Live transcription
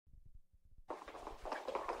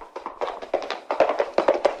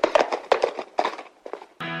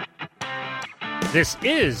This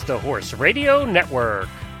is the Horse Radio Network.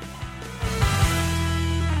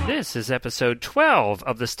 This is episode 12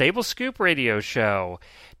 of the Stable Scoop Radio Show,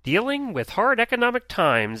 dealing with hard economic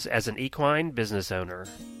times as an equine business owner.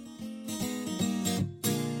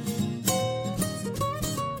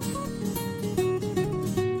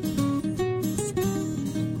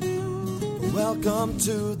 Welcome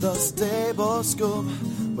to the Stable Scoop,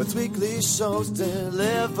 with weekly shows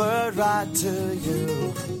delivered right to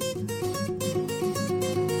you.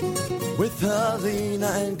 With Helena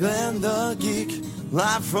and Glenn the Geek,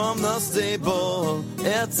 live from the stable,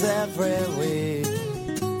 it's every week.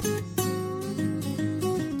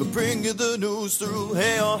 They'll bring you the news through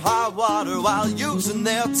hail or high water, while using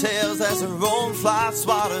their tails as their own fly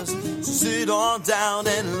swatters. So sit on down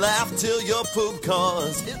and laugh till you poop,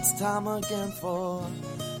 cause it's time again for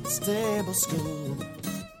Stable Scoop.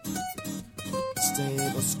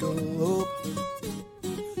 Stable Scoop.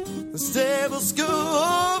 The Stable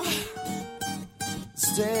Scoop.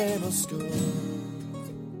 Stable Scoop.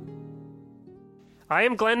 I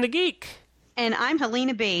am Glenn the Geek. And I'm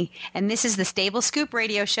Helena B. And this is the Stable Scoop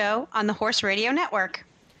Radio Show on the Horse Radio Network.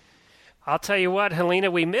 I'll tell you what,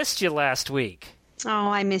 Helena, we missed you last week. Oh,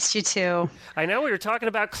 I missed you too. I know, we were talking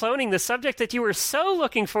about cloning, the subject that you were so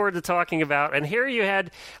looking forward to talking about, and here you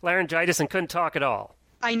had laryngitis and couldn't talk at all.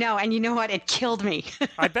 I know, and you know what? It killed me.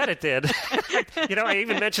 I bet it did. I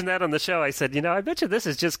even mentioned that on the show. I said, I bet you this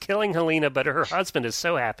is just killing Helena, but her husband is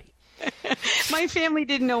so happy. My family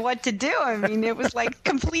didn't know what to do. I mean, it was like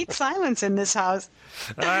complete silence in this house.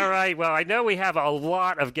 All right. Well, I know we have a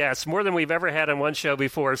lot of guests, more than we've ever had on one show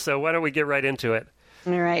before, so why don't we get right into it?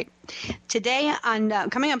 All right. Today,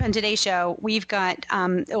 coming up on today's show, we've got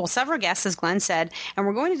several guests, as Glenn said, and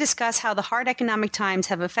we're going to discuss how the hard economic times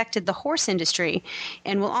have affected the horse industry.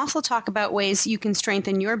 And we'll also talk about ways you can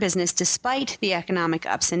strengthen your business despite the economic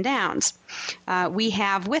ups and downs. We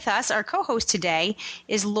have with us, our co-host today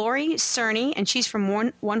is Lori Cerny, and she's from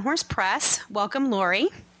One Horse Press. Welcome, Lori.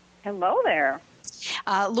 Hello there.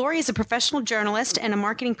 Lori is a professional journalist and a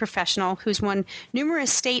marketing professional who's won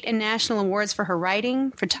numerous state and national awards for her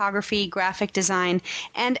writing, photography, graphic design,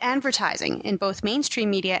 and advertising in both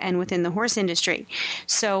mainstream media and within the horse industry.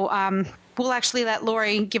 So we'll actually let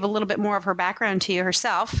Lori give a little bit more of her background to you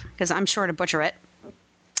herself, because I'm sure to butcher it.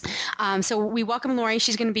 So we welcome Lori.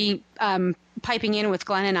 She's going to be piping in with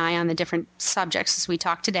Glenn and I on the different subjects as we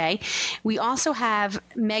talk today. We also have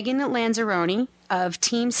Megan Lanzaroni of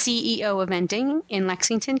Team CEO Eventing in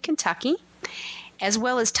Lexington, Kentucky, as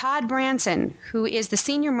well as Todd Branson, who is the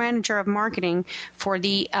Senior Manager of Marketing for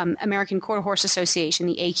the American Quarter Horse Association,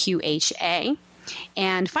 the AQHA.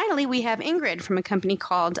 And finally, we have Ingrid from a company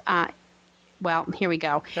called, here we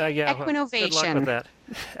go, Equinovation. Good luck with that.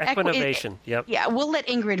 Equinovation, yep. Yeah, we'll let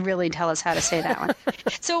Ingrid really tell us how to say that one.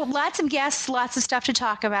 So lots of guests, lots of stuff to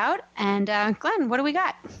talk about. And Glenn, what do we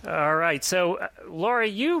got? All right. So, Lori,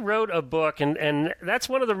 you wrote a book, and that's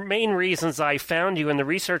one of the main reasons I found you in the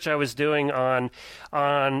research I was doing on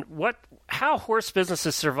how horse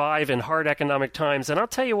businesses survive in hard economic times. And I'll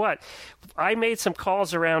tell you what, I made some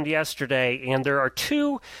calls around yesterday, and there are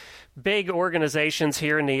two big organizations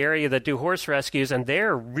here in the area that do horse rescues, and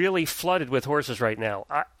they're really flooded with horses right now.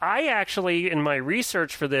 I actually, in my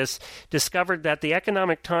research for this, discovered that the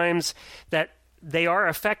economic times that they are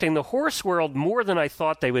affecting the horse world more than I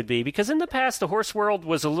thought they would be, because in the past the horse world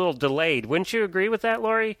was a little delayed. Wouldn't you agree with that,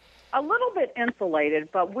 Lori? A little bit insulated,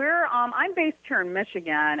 but I'm based here in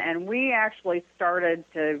Michigan, and we actually started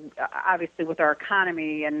to, obviously with our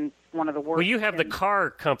economy and one of the worst. Well, you have the car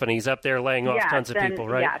companies up there laying off tons of people,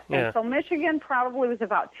 right? Yes, yeah. And so Michigan probably was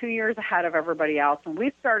about 2 years ahead of everybody else, and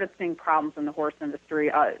we started seeing problems in the horse industry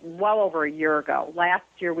well over a year ago. Last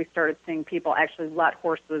year we started seeing people actually let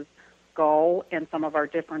horses go in some of our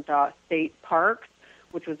different state parks,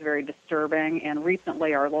 which was very disturbing. And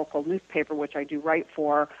recently our local newspaper, which I do write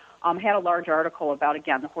for, had a large article about,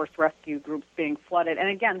 again, the horse rescue groups being flooded. And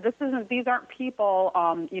again, these aren't people,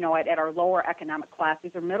 at our lower economic class.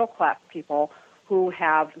 These are middle class people who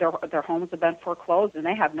have their homes have been foreclosed, and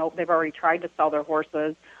they've already tried to sell their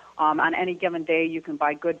horses. On any given day, you can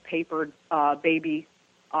buy good papered baby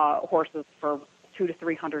horses for $200 to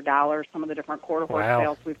 $300. Some of the different quarter horse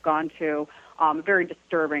sales we've gone to, very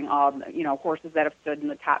disturbing. Horses that have stood in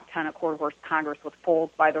the top 10 at Quarter Horse Congress with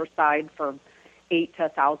foals by their side for $8,000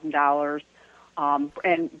 to $1,000,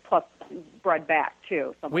 and plus bred back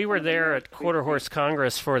too. We were there at Quarter Horse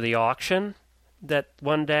Congress for the auction that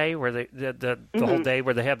one day, where the whole day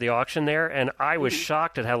where they have the auction there, and I was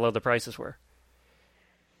shocked at how low the prices were.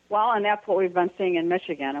 Well, and that's what we've been seeing in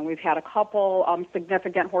Michigan. And we've had a couple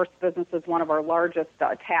significant horse businesses. One of our largest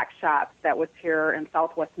tack shops that was here in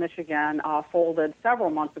southwest Michigan folded several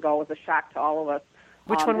months ago. It was a shock to all of us.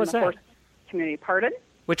 Which one was that? Horse community. Pardon?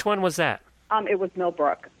 Which one was that? It was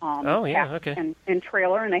Millbrook. Oh, yeah, okay. And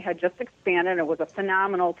trailer, and they had just expanded. It was a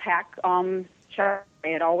phenomenal tack shop.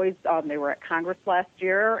 They had always, they were at Congress last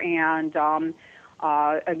year, and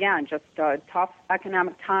again, just tough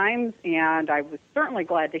economic times, and I was certainly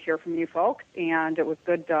glad to hear from you folks, and it was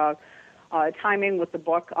good timing with the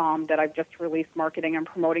book that I've just released, Marketing and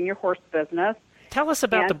Promoting Your Horse Business. Tell us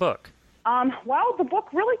about the book. Well, the book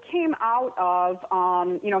really came out of,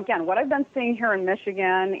 again, what I've been seeing here in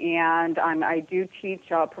Michigan, and I do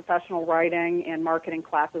teach professional writing and marketing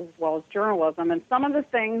classes as well as journalism, and some of the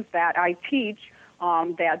things that I teach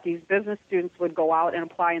that these business students would go out and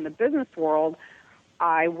apply in the business world,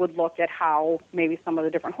 I would look at how maybe some of the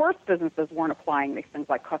different horse businesses weren't applying these things,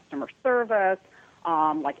 like customer service,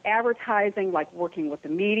 like advertising, like working with the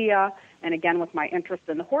media, and again, with my interest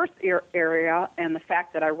in the horse area and the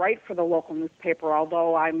fact that I write for the local newspaper,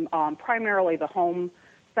 although I'm primarily the home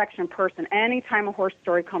section person, anytime a horse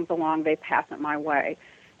story comes along, they pass it my way.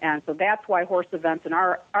 And so that's why horse events in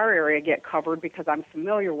our area get covered, because I'm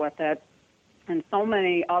familiar with it. And so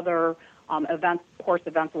many other horse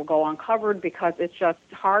events will go uncovered because it's just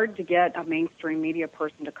hard to get a mainstream media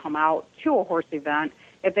person to come out to a horse event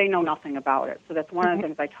if they know nothing about it. So that's one of the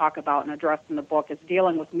things I talk about and address in the book is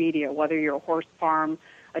dealing with media, whether you're a horse farm,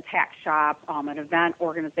 a tack shop, an event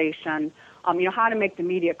organization, how to make the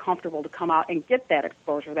media comfortable to come out and get that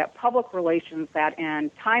exposure, that public relations that in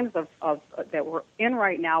times of that we're in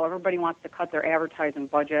right now, everybody wants to cut their advertising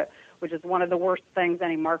budget, which is one of the worst things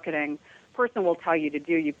any marketing person will tell you to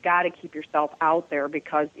do. You've got to keep yourself out there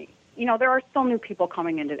because, there are still new people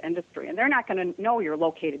coming into the industry, and they're not going to know you're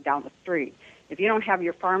located down the street. If you don't have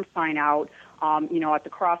your farm sign out, at the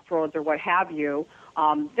crossroads or what have you,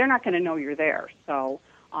 they're not going to know you're there. So,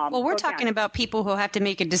 well, we're talking about people who have to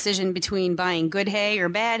make a decision between buying good hay or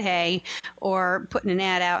bad hay or putting an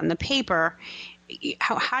ad out in the paper.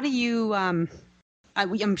 How do you,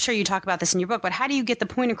 I'm sure you talk about this in your book, but how do you get the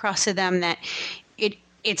point across to them that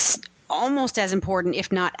it's almost as important,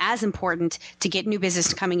 if not as important, to get new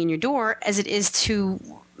business coming in your door as it is to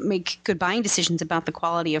make good buying decisions about the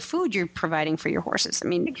quality of food you're providing for your horses?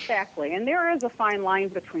 Exactly, and there is a fine line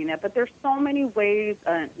between it, but there's so many ways,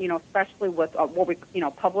 especially with what we,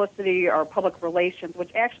 publicity or public relations,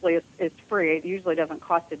 which actually is free. It usually doesn't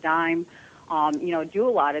cost a dime. Do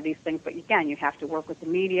a lot of these things, but again, you have to work with the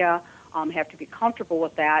media, have to be comfortable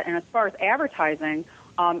with that. And as far as advertising,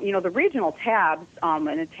 the regional tabs, and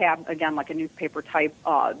a tab, again, like a newspaper type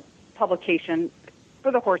publication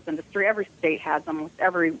for the horse industry, every state has them,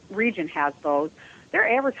 every region has those. Their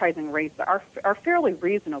advertising rates are fairly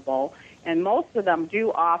reasonable, and most of them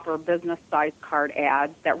do offer business-sized card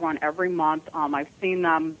ads that run every month. I've seen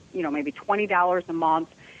them, maybe $20 a month,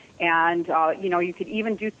 and, you could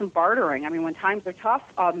even do some bartering. When times are tough,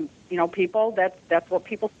 people, that's what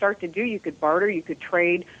people start to do. You could barter, you could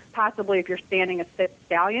trade. Possibly if you're standing a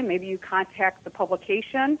stallion, maybe you contact the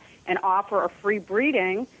publication and offer a free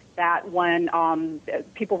breeding that when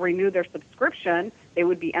people renew their subscription, they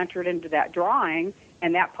would be entered into that drawing,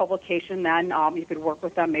 and that publication then you could work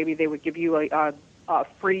with them. Maybe they would give you a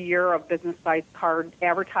free year of business-sized card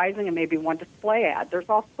advertising and maybe one display ad. There's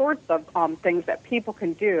all sorts of things that people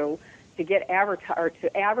can do to get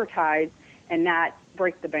advertise and not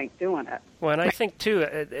break the bank doing it. Well, and I think, too,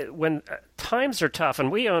 when times are tough,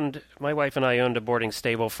 and my wife and I owned a boarding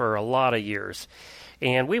stable for a lot of years,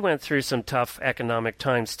 and we went through some tough economic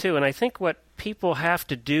times, too, and I think what people have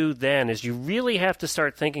to do then is you really have to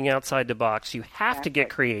start thinking outside the box. You have to get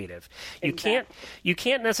creative. You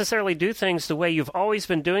can't necessarily do things the way you've always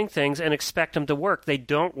been doing things and expect them to work. They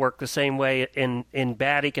don't work the same way in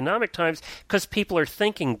bad economic times because people are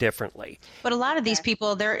thinking differently. But a lot of these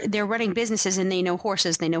people, they're running businesses and they know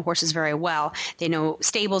horses. They know horses very well. They know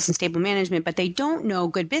stables and stable management, but they don't know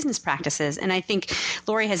good business practices. And I think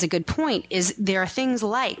Lori has a good point, is there are things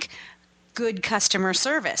like good customer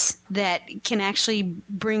service that can actually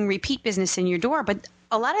bring repeat business in your door. But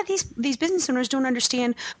a lot of these business owners don't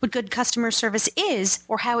understand what good customer service is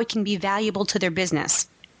or how it can be valuable to their business.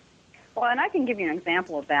 Well, and I can give you an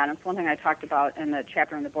example of that. It's one thing I talked about in the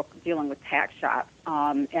chapter in the book dealing with tack shops.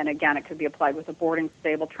 And again, it could be applied with a boarding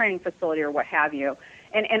stable, training facility, or what have you.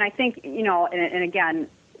 And I think, and again,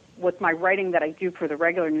 with my writing that I do for the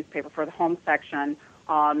regular newspaper, for the home section,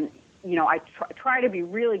 I try to be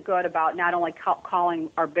really good about not only calling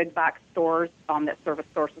our big box stores that service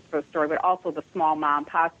sources for the story, but also the small mom and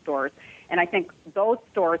pop stores. And I think those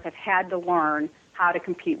stores have had to learn how to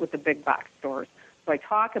compete with the big box stores. So I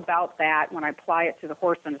talk about that when I apply it to the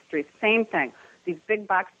horse industry. Same thing. These big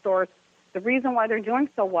box stores, the reason why they're doing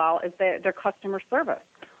so well is their customer service,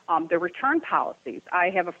 their return policies. I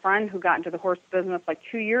have a friend who got into the horse business like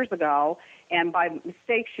 2 years ago, and by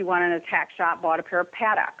mistake she went in a tack shop, bought a pair of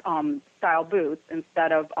paddock style boots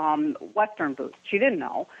instead of Western boots. She didn't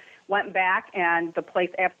know. Went back, and the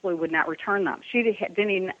place absolutely would not return them. She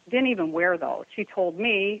didn't even wear those. She told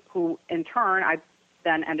me, who in turn I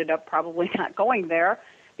then ended up probably not going there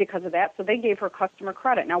because of that. So they gave her customer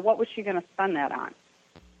credit. Now, what was she going to spend that on?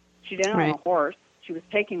 She didn't own a horse. She was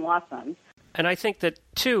taking lessons. And I think that,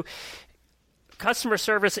 too, customer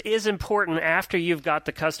service is important after you've got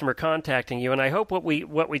the customer contacting you. And I hope what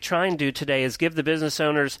we try and do today is give the business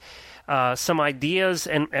owners some ideas,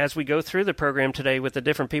 and as we go through the program today with the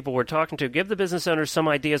different people we're talking to, give the business owners some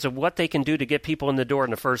ideas of what they can do to get people in the door in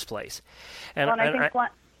the first place. And I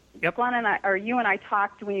think Glenn and I, or you and I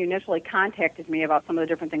talked when you initially contacted me about some of the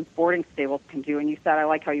different things boarding stables can do, and you said, I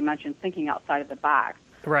like how you mentioned thinking outside of the box.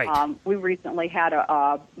 Right. We recently had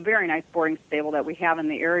a very nice boarding stable that we have in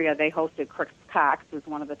the area. They hosted Chris Cox, who's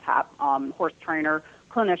one of the top horse trainer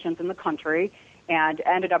clinicians in the country, and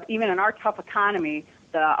ended up, even in our tough economy,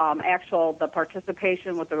 the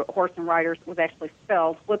participation with the horse and riders was actually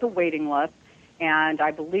filled with a waiting list, and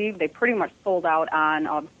I believe they pretty much sold out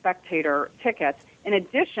on spectator tickets. In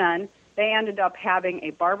addition, they ended up having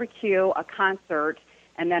a barbecue, a concert,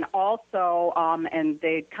 and then also, and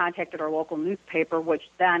they contacted our local newspaper, which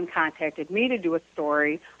then contacted me to do a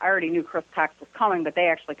story. I already knew Chris Cox was coming, but they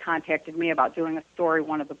actually contacted me about doing a story.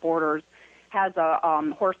 One of the boarders has a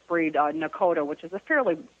horse breed, Nakota, which is a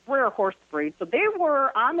fairly rare horse breed. So they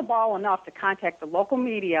were on the ball enough to contact the local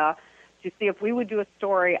media to see if we would do a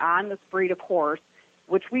story on this breed of horse,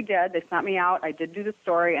 which we did. They sent me out. I did do the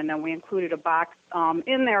story, and then we included a box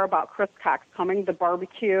in there about Chris Cox coming, the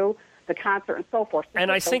barbecue, the concert, and so forth.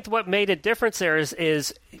 And I think what made a difference there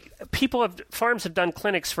is farms have done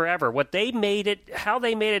clinics forever. How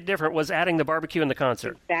they made it different was adding the barbecue and the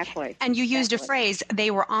concert. Exactly. And you used a phrase,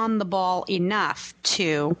 they were on the ball enough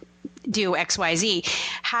to do XYZ.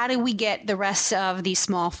 How do we get the rest of these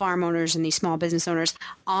small farm owners and these small business owners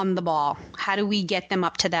on the ball? How do we get them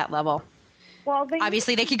up to that level? Well,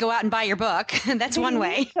 obviously they could go out and buy your book. That's one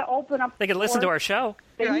way. To open up they could listen to our show.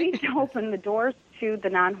 They need to open the doors to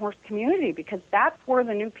the non-horse community, because that's where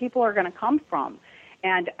the new people are going to come from.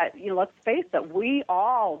 And let's face it, we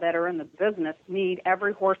all that are in the business need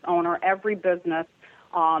every horse owner, every business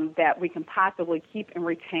that we can possibly keep and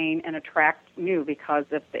retain and attract new. Because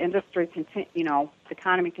if the industry the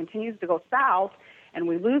economy continues to go south, and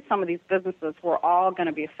we lose some of these businesses, we're all going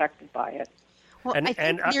to be affected by it. Well,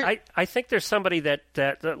 I think there's somebody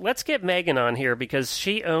that let's get Megan on here, because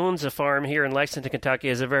she owns a farm here in Lexington, Kentucky,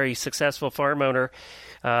 is a very successful farm owner.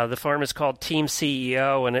 The farm is called Team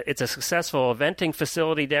CEO, and it's a successful eventing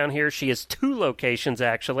facility down here. She has 2 locations,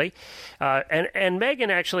 actually. And Megan,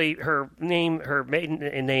 actually, her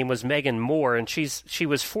maiden name was Megan Moore, and she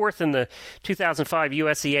was 4th in the 2005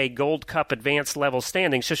 USEA Gold Cup Advanced Level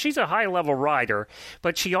standing. So she's a high-level rider,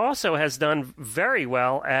 but she also has done very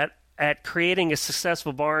well at creating a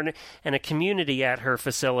successful barn and a community at her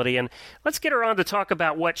facility. And let's get her on to talk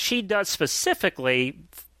about what she does specifically,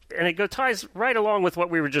 and it ties right along with what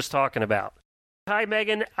we were just talking about. Hi,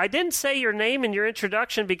 Megan. I didn't say your name in your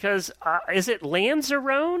introduction because, is it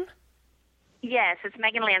Lanzarone? Yes, it's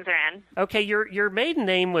Megan Lanzaran. Okay, your maiden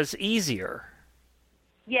name was easier.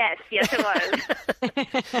 Yes, it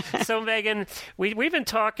was. So, Megan, we've been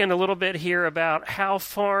talking a little bit here about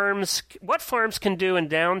what farms can do in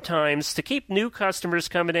downtimes to keep new customers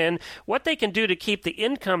coming in, what they can do to keep the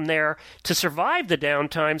income there to survive the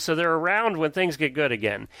downtime so they're around when things get good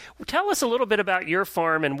again. Tell us a little bit about your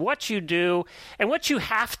farm and what you do and what you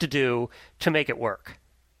have to do to make it work.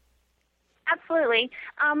 Absolutely.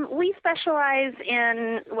 We specialize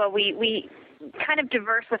in, we kind of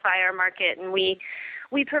diversify our market, and we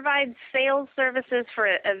provide sales services for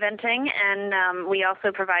eventing, and we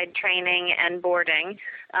also provide training and boarding.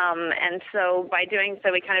 And so by doing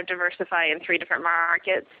so, we kind of diversify in 3 different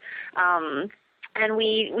markets. And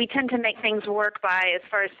we tend to make things work by, as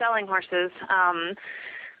far as selling horses,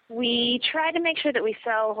 we try to make sure that we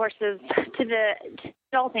sell horses to the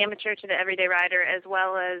adult amateur, to the everyday rider, as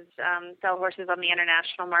well as sell horses on the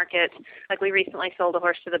international market. Like we recently sold a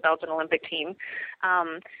horse to the Belgian Olympic team.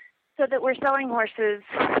 So that we're selling horses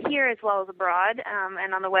here as well as abroad,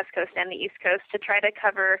 and on the West Coast and the East Coast, to try to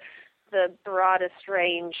cover the broadest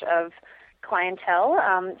range of clientele,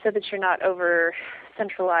 so that you're not over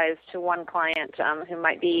centralized to one client who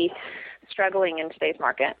might be struggling in today's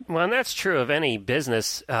market. Well, and that's true of any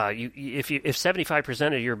business. If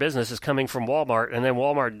 75% of your business is coming from Walmart and then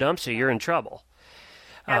Walmart dumps you, you're in trouble.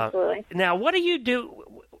 Absolutely. Now, what do you do?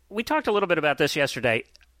 We talked a little bit about this yesterday.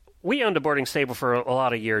 We owned a boarding stable for a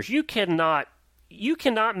lot of years. You cannot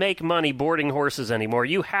make money boarding horses anymore.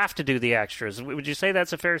 You have to do the extras. Would you say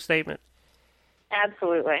that's a fair statement?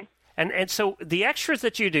 Absolutely. And so the extras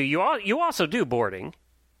that you do, you also do boarding,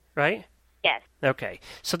 right? Yes. Okay.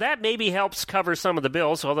 So that maybe helps cover some of the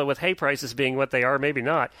bills, although with hay prices being what they are, maybe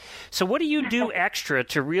not. So what do you do extra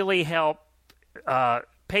to really help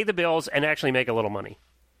pay the bills and actually make a little money?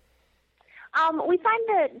 We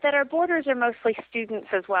find that our boarders are mostly students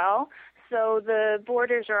as well. So the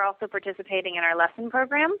boarders are also participating in our lesson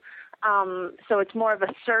program. So it's more of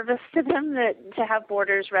a service to them to have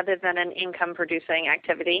boarders rather than an income-producing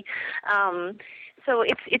activity. So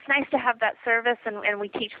it's nice to have that service, and we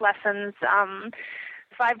teach lessons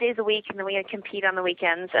 5 days a week, and then we compete on the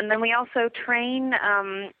weekends. And then we also train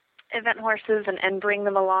event horses and bring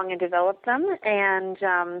them along and develop them. And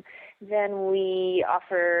then we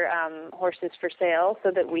offer horses for sale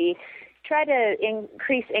so that we try to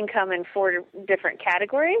increase income in 4 different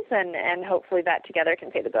categories, and hopefully that together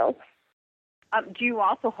can pay the bills. Do you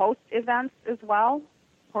also host events as well,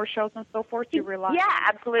 horse shows and so forth? Do you rely? Yeah,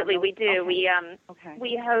 absolutely, we do. Okay.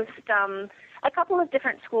 We host a couple of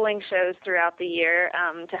different schooling shows throughout the year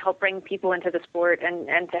to help bring people into the sport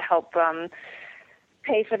and to help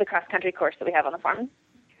pay for the cross-country course that we have on the farm.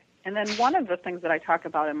 And then one of the things that I talk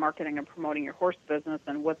about in marketing and promoting your horse business,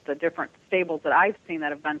 and with the different stables that I've seen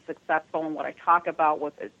that have been successful, and what I talk about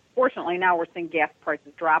with it, fortunately now we're seeing gas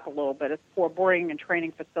prices drop a little bit, is for boarding and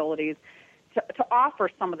training facilities to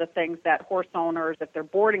offer some of the things that horse owners, if they're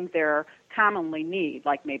boarding there, commonly need,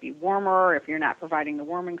 like maybe warmer, if you're not providing the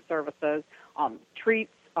warming services,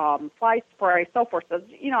 treats, fly spray, so forth. So,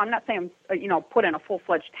 I'm not saying, put in a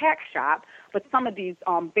full-fledged tack shop, but some of these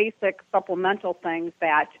basic supplemental things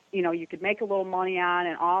that, you could make a little money on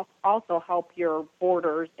and also help your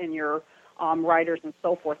boarders and your riders and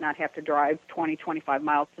so forth not have to drive 20, 25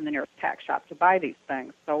 miles to the nearest tack shop to buy these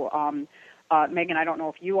things. So, Megan, I don't know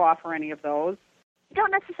if you offer any of those.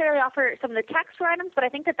 Don't necessarily offer some of the tax store items, but I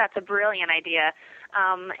think that that's a brilliant idea.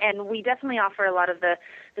 And we definitely offer a lot of the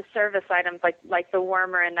service items like the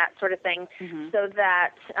warmer and that sort of thing, so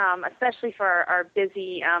that especially for our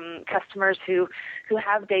busy customers who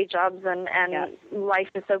have day jobs and yes, life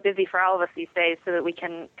is so busy for all of us these days, so that we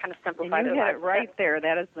can kind of simplify their lives. You hit it right there.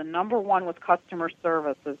 That is the number one with customer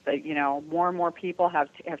service, is that more and more people have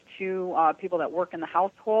 2 people that work in the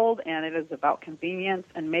household, and it is about convenience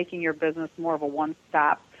and making your business more of a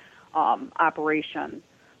one-stop operation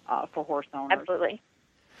for horse owners. Absolutely.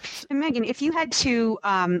 And Megan, if you had to,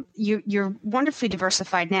 you're wonderfully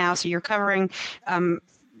diversified now, so you're covering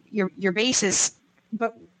your bases.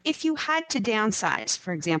 But if you had to downsize,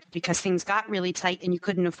 for example, because things got really tight and you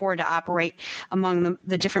couldn't afford to operate among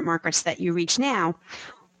the different markets that you reach now,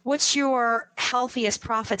 what's your healthiest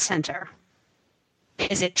profit center?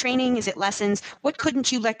 Is it training? Is it lessons? What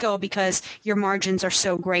couldn't you let go because your margins are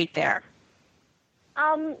so great there?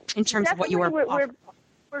 In terms of what you were offering?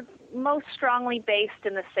 We're most strongly based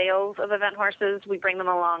in the sales of event horses. We bring them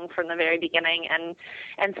along from the very beginning and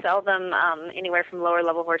sell them anywhere from lower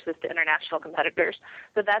level horses to international competitors.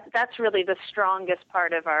 So that's really the strongest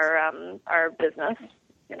part of our business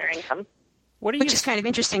and our income. Which is kind of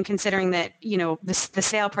interesting, considering that the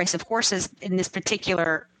sale price of horses in this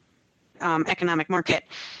particular economic market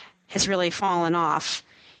has really fallen off.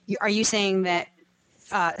 Are you saying that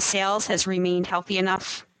sales has remained healthy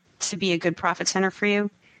enough to be a good profit center for you?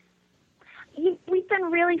 We've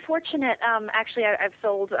been really fortunate. Actually, I've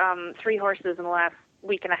sold 3 horses in the last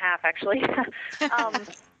week and a half. Actually,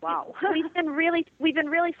 wow. We've been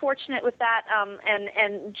really fortunate with that.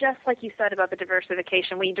 And just like you said about the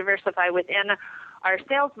diversification, we diversify within our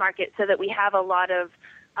sales market so that we have a lot of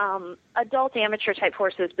adult amateur type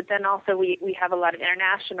horses, but then also we have a lot of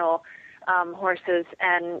international horses,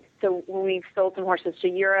 and so we've sold some horses to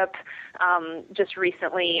Europe. Just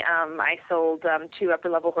recently, I sold 2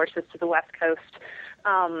 upper-level horses to the West Coast.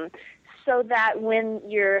 So that when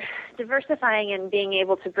you're diversifying and being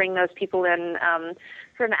able to bring those people in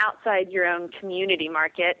from outside your own community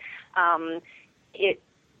market, it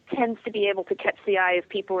tends to be able to catch the eye of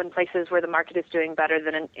people in places where the market is doing better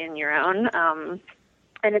than in your own.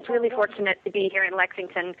 And it's really fortunate to be here in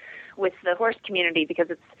Lexington with the horse community,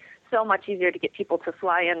 because it's so much easier to get people to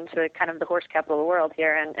fly into kind of the horse capital of the world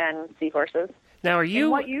here and see horses. Now, and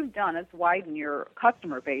what you've done is widen your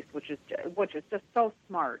customer base, which is just so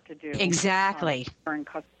smart to do. Exactly. During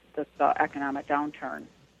this economic downturn.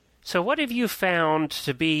 So what have you found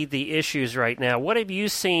to be the issues right now? What have you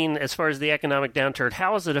seen as far as the economic downturn?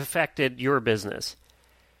 How has it affected your business?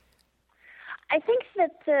 I think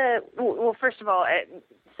that, well, first of all,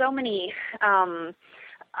 so many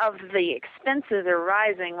of the expenses are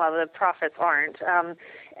rising while the profits aren't.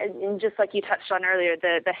 And just like you touched on earlier,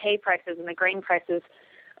 the hay prices and the grain prices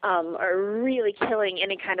are really killing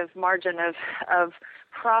any kind of margin of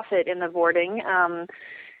profit in the boarding.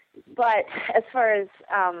 But as far as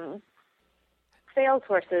sales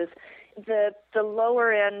horses, the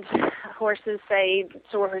lower end horses, say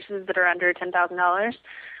horses that are under $10,000,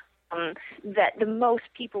 that the most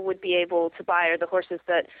people would be able to buy are the horses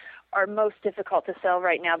that are most difficult to sell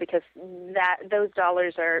right now, because those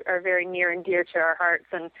dollars are very near and dear to our hearts,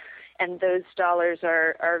 and those dollars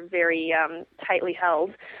are very tightly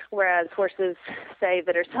held, whereas horses, say,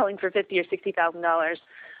 that are selling for $50,000 or $60,000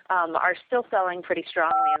 are still selling pretty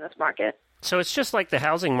strongly in this market. So it's just like the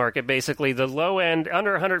housing market, basically. The low end,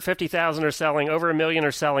 under $150,000 are selling, over $1 million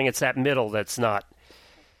are selling. It's that middle that's not.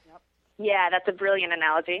 Yeah, that's a brilliant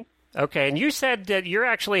analogy. Okay, and you said that you're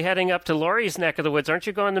actually heading up to Lori's neck of the woods. Aren't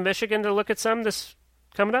you going to Michigan to look at some this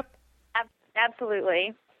coming up?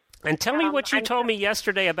 Absolutely. And tell me what you told me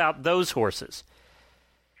yesterday about those horses.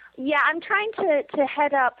 Yeah, I'm trying to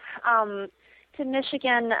head up to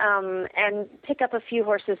Michigan and pick up a few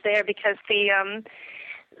horses there, because the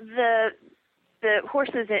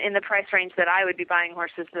horses in the price range that I would be buying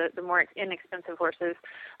horses, the more inexpensive horses,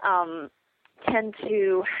 tend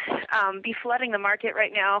to be flooding the market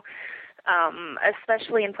right now,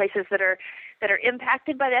 especially in places that are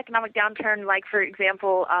impacted by the economic downturn. Like, for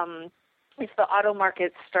example, if the auto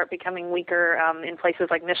markets start becoming weaker in places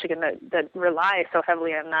like Michigan that rely so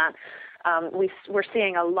heavily on that, we're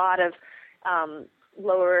seeing a lot of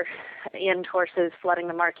lower-end horses flooding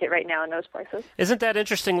the market right now in those places. Isn't that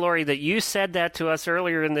interesting, Lori, that you said that to us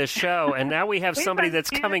earlier in this show, and now we have somebody that's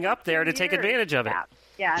coming up there to take advantage of it?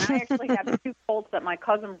 Yeah, and I actually have 2 colts that my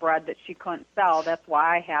cousin bred that she couldn't sell. That's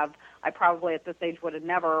why I probably at this age would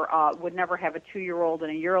never have a 2-year-old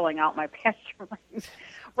and a yearling out my pasture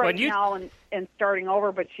now and starting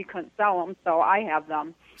over, but she couldn't sell them, so I have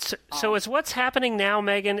them. So is what's happening now,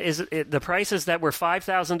 Megan, is the prices that were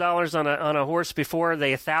 $5,000 on a horse before, are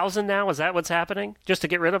they $1,000 now? Is that what's happening, just to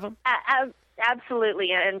get rid of them?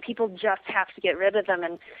 Absolutely, and people just have to get rid of them.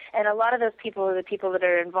 And a lot of those people are the people that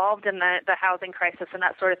are involved in the housing crisis and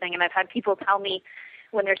that sort of thing. And I've had people tell me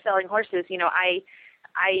when they're selling horses,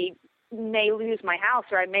 I may lose my house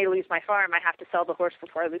or I may lose my farm. I have to sell the horse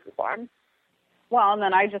before I lose the farm. Well, and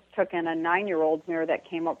then I just took in a 9-year-old mare that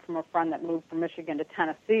came up from a friend that moved from Michigan to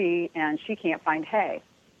Tennessee, and she can't find hay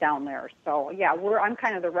down there. So, yeah, I'm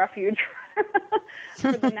kind of the refuge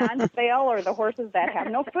for the non-sale or the horses that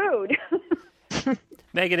have no food.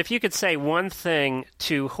 Megan, if you could say one thing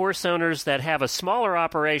to horse owners that have a smaller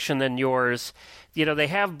operation than yours, they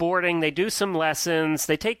have boarding, they do some lessons,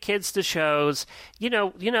 they take kids to shows,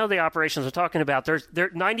 the operations we're talking about, they're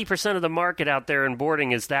 90% of the market out there in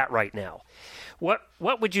boarding is that right now. What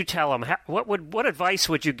would you tell them? What advice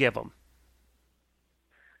would you give them?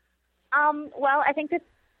 Well, I think that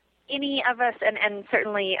any of us, and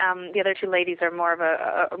certainly the other 2 ladies are more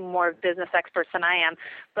of more business experts than I am,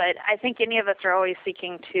 but I think any of us are always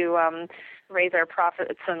seeking to raise our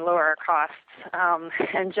profits and lower our costs.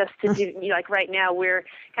 And just to do, like right now, we're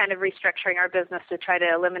kind of restructuring our business to try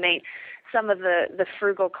to eliminate some of the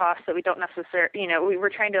frugal costs that we don't necessarily, we're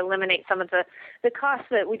trying to eliminate some of the costs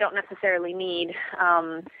that we don't necessarily need,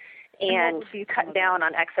 and cut down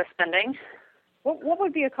on excess spending. What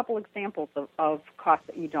would be a couple examples of costs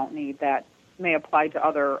that you don't need that may apply to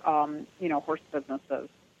other, horse businesses?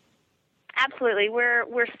 Absolutely.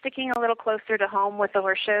 We're sticking a little closer to home with the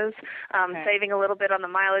horse shows, saving a little bit on the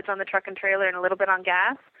mileage on the truck and trailer and a little bit on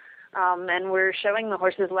gas. And we're showing the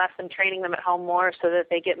horses less and training them at home more so that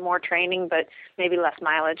they get more training but maybe less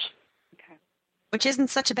mileage. Okay. Which isn't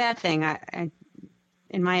such a bad thing,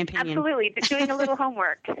 in my opinion. Absolutely. Doing a little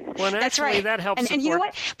homework. Well, that's right. That helps and you know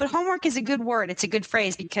what? But homework is a good word. It's a good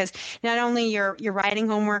phrase, because not only your writing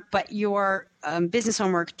homework, but your business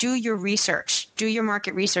homework. Do your research. Do your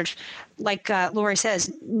market research. Like Lori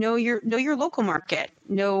says, know your local market.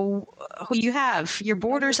 Know who you have. Your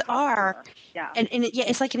boarders are. Yeah. And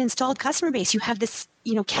it's like an installed customer base. You have this,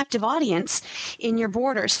 captive audience in your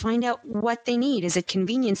boarders. Find out what they need. Is it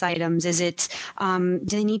convenience items? Is it do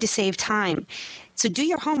they need to save time? So do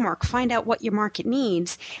your homework. Find out what your market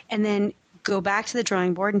needs, and then go back to the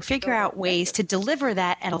drawing board and figure out ways to deliver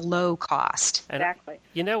that at a low cost. Exactly.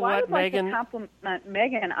 You know what, I would Megan? Like to compliment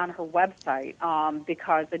Megan on her website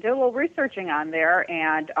because I did a little researching on there,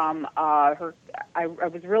 and I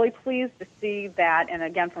was really pleased to see that, and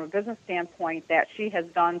again, from a business standpoint, that she has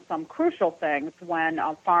done some crucial things when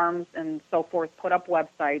farms and so forth put up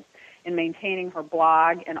websites in maintaining her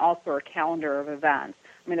blog and also her calendar of events.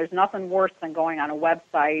 I mean, there's nothing worse than going on a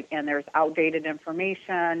website and there's outdated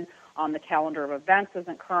information. The calendar of events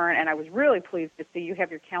isn't current, and I was really pleased to see you have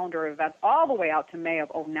your calendar of events all the way out to May of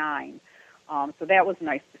 2009. So that was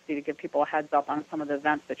nice to see, to give people a heads up on some of the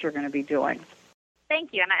events that you're going to be doing.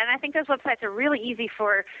 Thank you, and I think those websites are really easy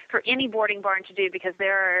for any boarding barn to do, because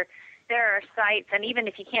there are sites, and even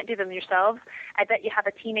if you can't do them yourselves, I bet you have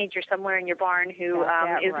a teenager somewhere in your barn who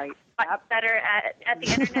is right. better at the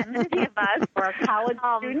internet than any of us. Or a college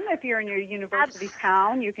student, if you're in your university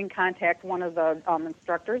town, you can contact one of the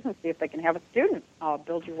instructors and see if they can have a student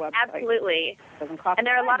build your website. Absolutely. Doesn't cost and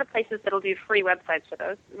there are a lot of places that'll do free websites for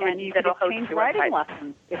those. And you can exchange writing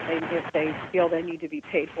lessons if they feel they need to be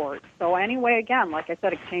paid for it. So anyway, again, like I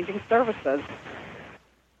said, exchanging services.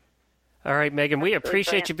 All right, Megan, we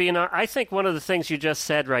appreciate you being on. I think one of the things you just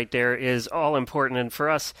said right there is all important. And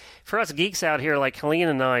for us geeks out here like Helene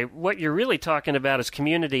and I, what you're really talking about is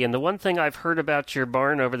community. And the one thing I've heard about your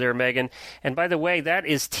barn over there, Megan, and by the way, that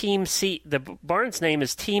is the barn's name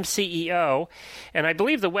is Team CEO. And I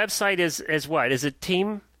believe the website is what? Is it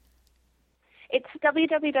Team? It's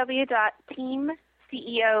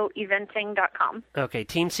www.teamceoeventing.com. Okay,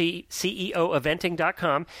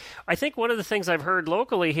 teamceoeventing.com. I think one of the things I've heard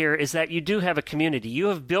locally here is that you do have a community. You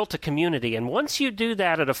have built a community, and once you do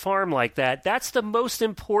that at a farm like that, that's the most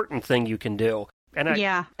important thing you can do. And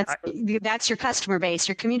that's your customer base.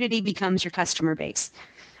 Your community becomes your customer base,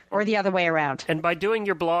 or the other way around. And by doing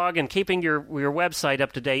your blog and keeping your website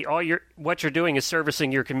up to date, what you're doing is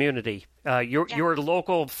servicing your community, your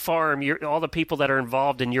local farm, all the people that are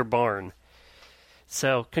involved in your barn.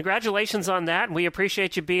 So congratulations on that, and we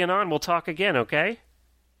appreciate you being on. We'll talk again, okay?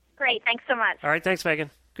 Great. Thanks so much. All right. Thanks, Megan.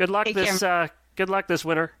 Good luck good luck this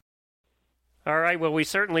winter. All right. Well, we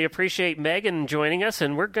certainly appreciate Megan joining us,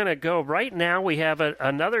 and we're going to go right now. We have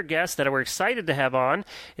another guest that we're excited to have on.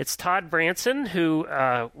 It's Todd Branson, who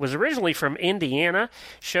was originally from Indiana,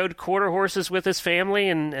 showed quarter horses with his family,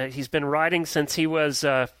 and he's been riding since he was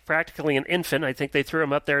practically an infant. I think they threw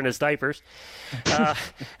him up there in his diapers.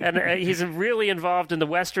 And he's really involved in the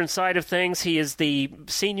western side of things. He is the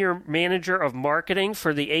senior manager of marketing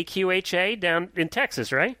for the AQHA down in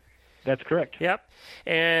Texas, right? That's correct. Yep.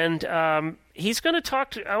 And he's going to talk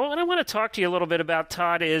to. What I want to talk to you a little bit about,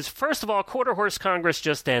 Todd, is first of all, Quarter Horse Congress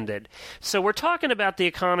just ended. So we're talking about the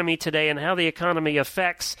economy today and how the economy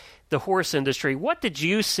affects the horse industry. What did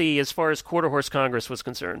you see as far as Quarter Horse Congress was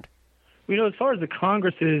concerned? As far as the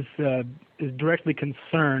Congress is directly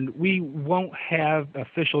concerned, we won't have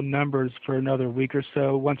official numbers for another week or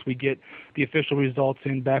so once we get the official results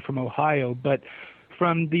back from Ohio. But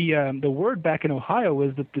from the word back in Ohio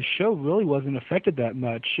was that the show really wasn't affected that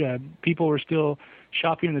much. People were still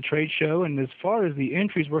shopping in the trade show, and as far as the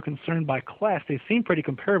entries were concerned by class, they seemed pretty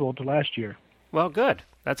comparable to last year. Well, good.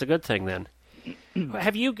 That's a good thing then.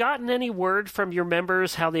 Have you gotten any word from your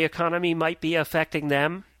members how the economy might be affecting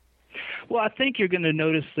them? Well, I think you're going to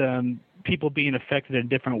notice people being affected in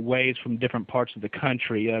different ways from different parts of the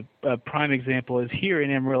country. A prime example is here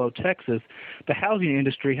in Amarillo, Texas, the housing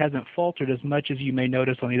industry hasn't faltered as much as you may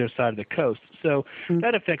notice on either side of the coast. So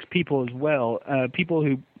that affects people as well. People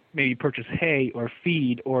who maybe purchase hay or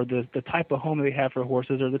feed or the type of home they have for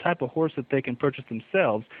horses or the type of horse that they can purchase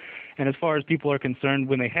themselves. And as far as people are concerned,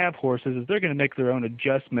 when they have horses, is they're going to make their own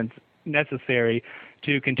adjustments necessary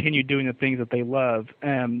to continue doing the things that they love.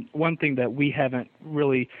 One thing that we haven't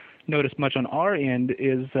really noticed much on our end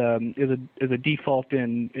is a default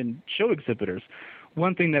in show exhibitors.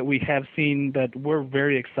 One thing that we have seen that we're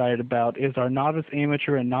very excited about is our novice,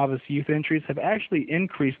 amateur, and novice youth entries have actually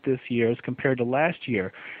increased this year as compared to last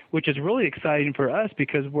year, which is really exciting for us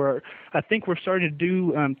because I think we're starting to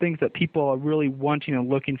do things that people are really wanting and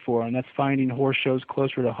looking for, and that's finding horse shows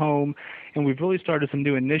closer to home. And we've really started some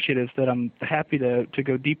new initiatives that I'm happy to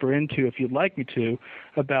go deeper into if you'd like me to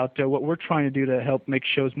about what we're trying to do to help make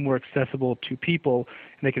shows more accessible to people,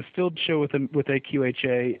 and they can still show with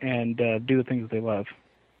AQHA and do the things that they love.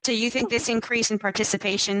 So you think this increase in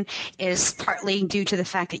participation is partly due to the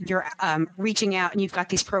fact that you're reaching out and you've got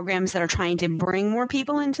these programs that are trying to bring more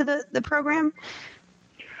people into the program?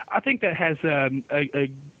 I think that has a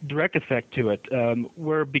direct effect to it.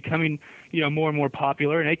 We're becoming, more and more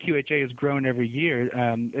popular, and AQHA has grown every year.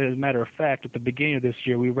 As a matter of fact, at the beginning of this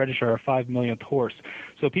year, we registered our 5 millionth horse.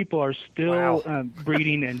 So people are still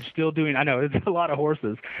breeding and still doing. I know it's a lot of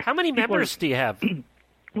horses. How many members do you have?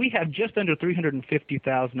 We have just under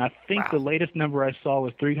 350,000. I think the latest number I saw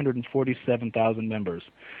was 347,000 members.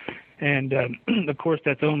 And, of course,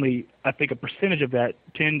 that's only, I think, a percentage of that,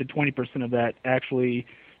 10 to 20% of that actually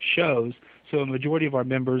shows. So a majority of our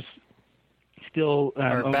members still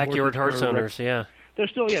own backyard horse owners, yeah. They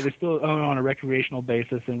still own on a recreational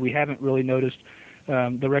basis, and we haven't really noticed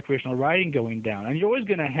the recreational riding going down. And you're always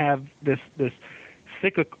going to have this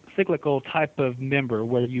cyclical type of member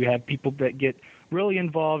where you have people that get really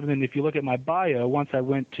involved, and then if you look at my bio, once I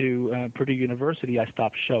went to Purdue University, I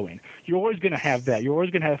stopped showing. You're always going to have that. You're always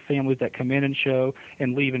going to have families that come in and show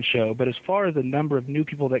and leave and show. But as far as the number of new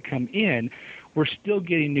people that come in, we're still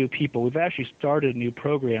getting new people. We've actually started a new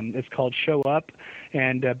program. It's called Show Up,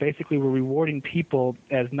 and basically we're rewarding people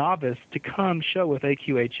as novice to come show with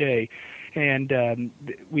AQHA. And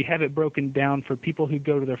we have it broken down for people who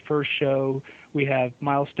go to their first show. We have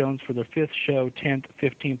milestones for their 5th show, 10th,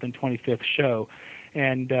 15th, and 25th show.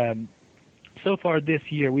 And so far this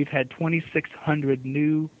year, we've had 2,600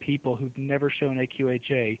 new people who've never shown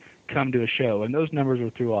AQHA come to a show, and those numbers are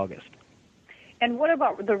through August. And what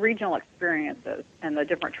about the regional experiences and the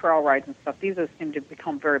different trail rides and stuff? These have seemed to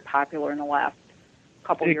become very popular in the last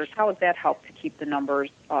couple of years. How has that helped to keep the numbers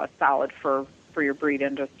solid for your breed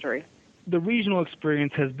industry? The regional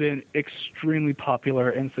experience has been extremely popular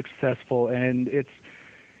and successful, and it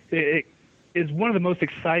is one of the most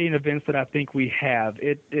exciting events that I think we have.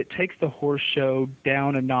 It takes the horse show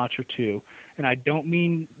down a notch or two, and I don't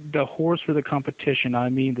mean the horse for the competition, I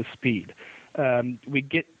mean the speed. We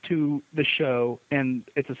get to the show, and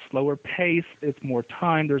it's a slower pace, it's more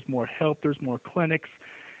time, there's more help, there's more clinics,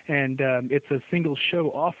 and it's a single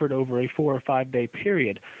show offered over a 4 or 5 day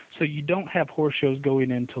period. So you don't have horse shows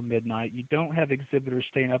going in until midnight. You don't have exhibitors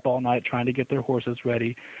staying up all night trying to get their horses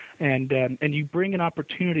ready. And you bring an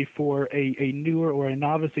opportunity for a newer or a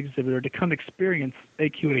novice exhibitor to come experience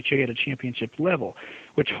AQHA at a championship level,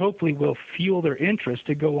 which hopefully will fuel their interest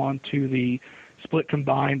to go on to the split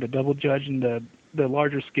combined, the double judge, and the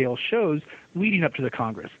larger scale shows leading up to the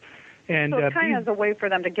Congress. And so it's kind of a way for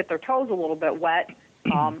them to get their toes a little bit wet,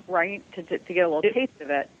 right, to get a little taste of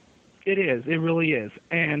it. It is. It really is.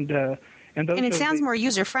 And it sounds more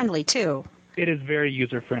user-friendly, too. It is very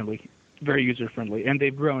user-friendly, and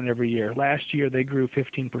they've grown every year. Last year, they grew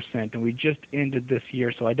 15%, and we just ended this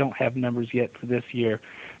year, so I don't have numbers yet for this year,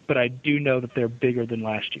 but I do know that they're bigger than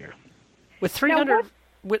last year. With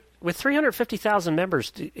 350,000 members,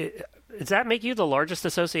 does that make you the largest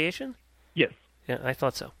association? Yes. Yeah, I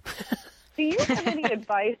thought so. Do you have any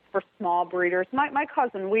advice for small breeders? My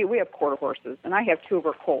cousin, we have quarter horses, and I have 2 of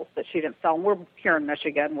her colts that she didn't sell. And we're here in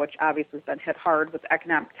Michigan, which obviously has been hit hard with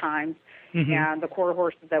economic times. Mm-hmm. And the quarter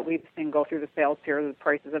horses that we've seen go through the sales here, the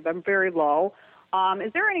prices have been very low.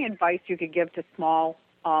 Is there any advice you could give to small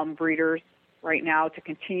breeders right now to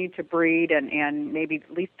continue to breed and maybe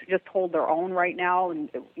at least just hold their own right now and,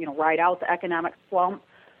 ride out the economic slump?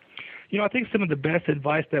 I think some of the best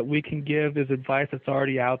advice that we can give is advice that's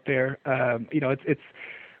already out there. It's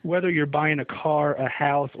whether you're buying a car, a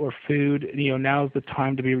house, or food, now's the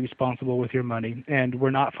time to be responsible with your money. And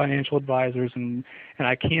we're not financial advisors, and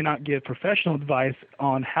I cannot give professional advice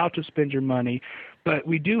on how to spend your money. But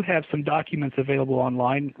we do have some documents available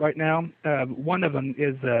online right now. One of them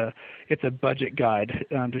is it's a budget guide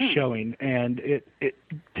to showing, and it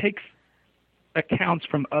takes accounts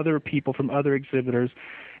from other people, from other exhibitors.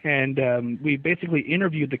 And we basically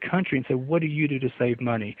interviewed the country and said, what do you do to save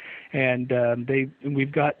money? And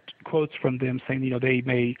we've got quotes from them saying, they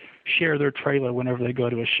may share their trailer whenever they go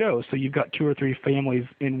to a show. So you've got 2 or 3 families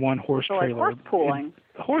in one horse trailer. Like horse pooling.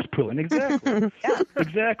 Horse pooling, exactly. Yeah.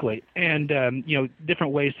 Exactly. And,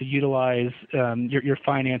 different ways to utilize your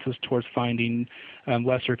finances towards finding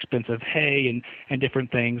lesser expensive hay and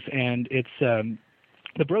different things. And it's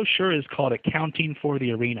the brochure is called Accounting for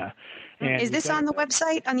the Arena. And is this on the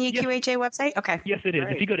website, on the AQHA website? Okay. Yes, it is.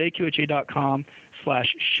 Great. If you go to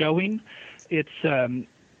AQHA.com/showing, it's on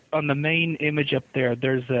the main image up there.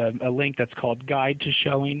 There's a link that's called Guide to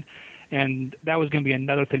Showing, and that was going to be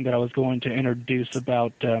another thing that I was going to introduce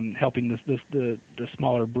about helping the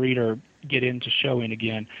smaller breeder get into showing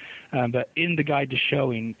again. But in the Guide to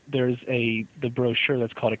Showing, there's the brochure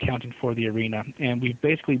that's called Accounting for the Arena, and we've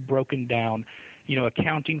basically broken down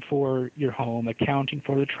accounting for your home, accounting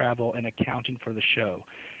for the travel, and accounting for the show,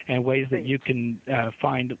 and ways that you can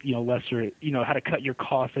find, lesser, how to cut your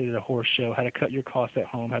costs at a horse show, how to cut your costs at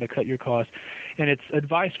home, how to cut your costs. And it's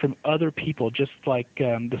advice from other people, just like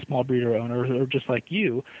the small breeder owners or just like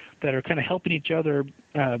you, that are kind of helping each other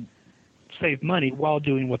save money while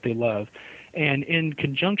doing what they love. And in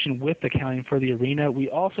conjunction with accounting for the arena, we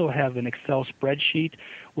also have an Excel spreadsheet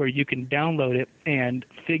where you can download it and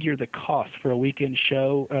figure the cost for a weekend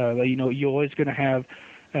show. You're always going to have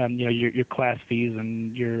your class fees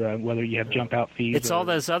and your whether you have jump out fees. It's all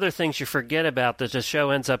those other things you forget about that the show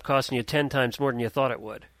ends up costing you 10 times more than you thought it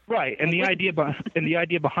would. Right, and the idea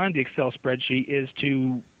behind the Excel spreadsheet is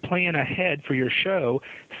to plan ahead for your show,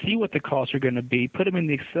 see what the costs are going to be, put them in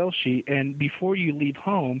the Excel sheet, and before you leave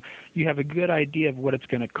home, you have a good idea of what it's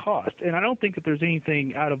going to cost. And I don't think that there's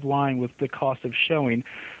anything out of line with the cost of showing,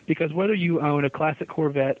 because whether you own a classic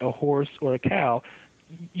Corvette, a horse, or a cow,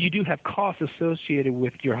 you do have costs associated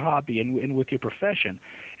with your hobby and with your profession.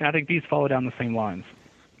 And I think these follow down the same lines.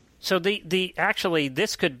 So actually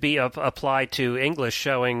this could be applied to English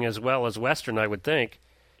showing as well as Western, I would think.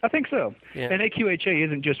 I think so. Yeah. And AQHA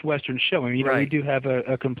isn't just Western showing. Right. We do have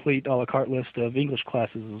a complete a la carte list of English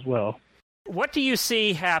classes as well. What do you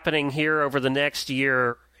see happening here over the next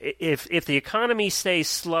year? If the economy stays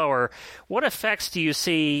slower, what effects do you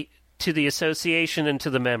see to the association and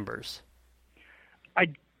to the members? I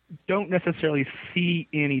don't necessarily see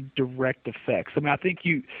any direct effects. I mean, I think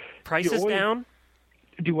prices down?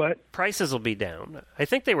 Do what? Prices will be down. I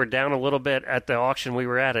think they were down a little bit at the auction we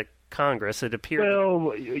were at Congress. It appeared.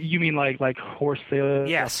 Well, you mean like horse sale?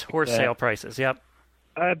 Yes, horse sale prices. Yep.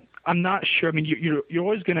 I'm not sure. I mean, you're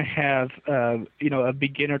always going to have a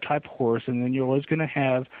beginner type horse, and then you're always going to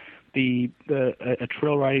have a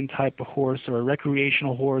trail riding type of horse or a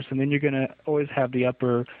recreational horse, and then you're going to always have the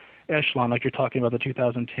upper echelon, like you're talking about the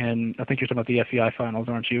 2010. I think you're talking about the FEI finals,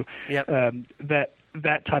 aren't you? Yep.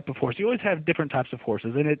 That type of horse. You always have different types of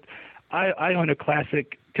horses, and I own a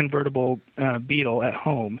classic convertible Beetle at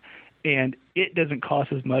home, and it doesn't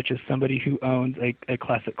cost as much as somebody who owns a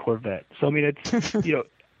classic Corvette. So I mean, it's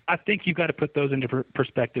I think you've got to put those into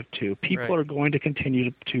perspective too. People are going to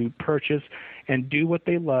continue to purchase and do what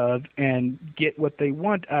they love and get what they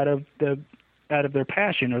want out of their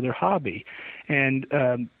passion or their hobby, and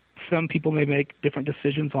some people may make different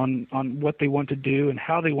decisions on what they want to do and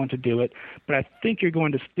how they want to do it, but I think you're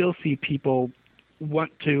going to still see people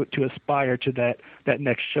want to aspire to that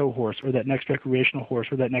next show horse or that next recreational horse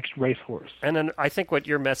or that next race horse. And then I think what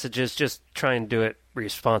your message is, just try and do it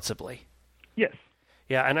responsibly. Yes.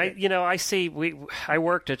 Yeah, and I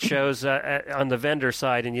worked at shows on the vendor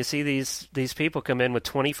side, and you see these people come in with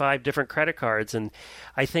 25 different credit cards, and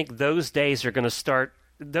I think those days are going to start.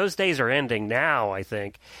 Those days are ending now, I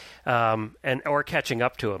think, or catching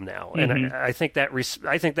up to them now. Mm-hmm. And I think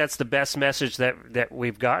that's the best message that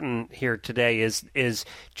we've gotten here today is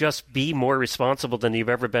just be more responsible than you've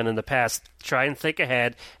ever been in the past. Try and think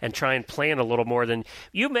ahead and try and plan a little more than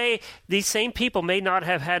you may. These same people may not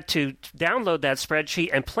have had to download that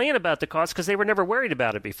spreadsheet and plan about the cost because they were never worried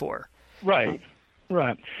about it before. Right.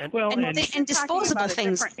 Right. Well, and disposable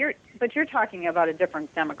things. But you're talking about a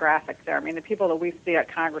different demographic there. I mean, the people that we see at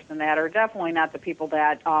Congress and that are definitely not the people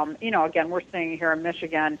that, again, we're seeing here in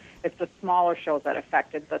Michigan, it's the smaller shows that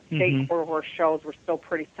affected. The state quarter horse shows were still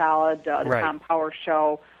pretty solid. The Tom Power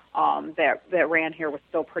show that ran here was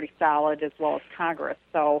still pretty solid, as well as Congress.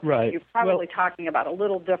 So you're probably talking about a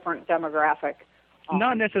little different demographic.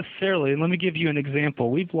 Not necessarily. Let me give you an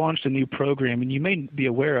example. We've launched a new program, and you may be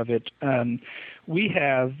aware of it. We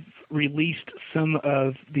have released some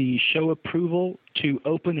of the show approval to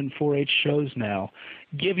open and 4-H shows now,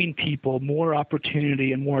 giving people more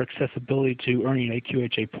opportunity and more accessibility to earning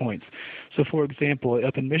AQHA points. So, for example,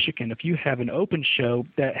 up in Michigan, if you have an open show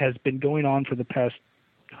that has been going on for the past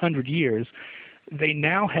 100 years, they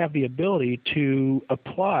now have the ability to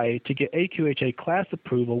apply to get AQHA class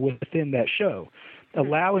approval within that show,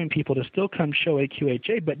 allowing people to still come show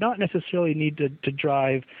AQHA, but not necessarily need to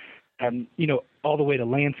drive, all the way to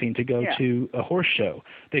Lansing to go to a horse show.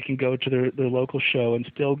 They can go to their local show and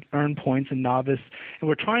still earn points in novice. And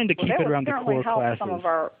we're trying to keep it around the core classes. Some of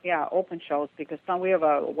our open shows, because we have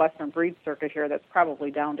a Western breed circuit here that's probably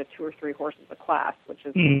down to 2 or 3 horses a class, which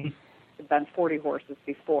is been 40 horses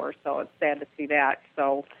before. So it's sad to see that.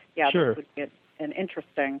 So this would be an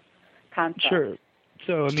interesting concept. Sure.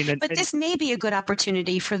 So, but this may be a good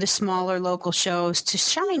opportunity for the smaller local shows to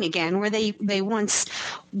shine again, where they once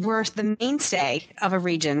were the mainstay of a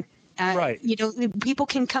region. Right. People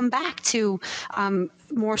can come back to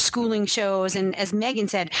more schooling shows, and as Megan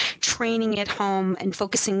said, training at home and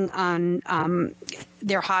focusing on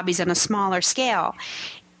their hobbies on a smaller scale.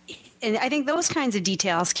 And I think those kinds of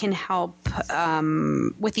details can help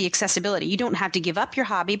with the accessibility. You don't have to give up your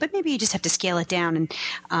hobby, but maybe you just have to scale it down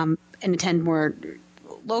and attend more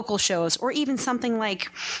local shows, or even something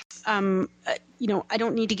like, I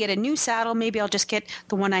don't need to get a new saddle. Maybe I'll just get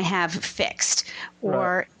the one I have fixed.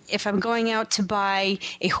 Or if I'm going out to buy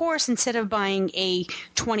a horse, instead of buying a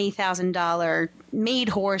 $20,000 made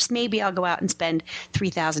horse, maybe I'll go out and spend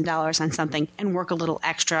 $3,000 on something and work a little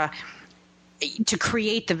extra to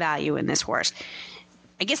create the value in this horse.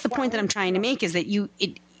 I guess the point that I'm trying to make is that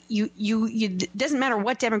it doesn't matter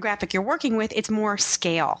what demographic you're working with, it's more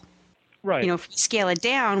scale. Right. If we scale it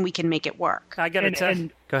down, we can make it work. I got to tell.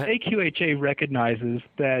 Go ahead. AQHA recognizes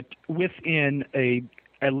that within a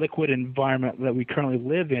liquid environment that we currently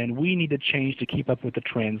live in, we need to change to keep up with the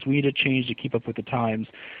trends. We need to change to keep up with the times.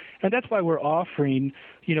 And that's why we're offering,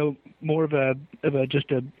 more of a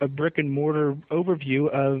brick and mortar overview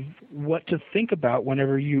of what to think about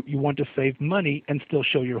whenever you want to save money and still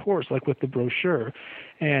show your horse, like with the brochure,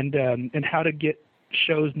 and how to get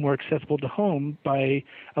shows more accessible to home by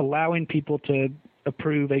allowing people to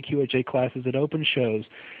approve AQHA classes at open shows,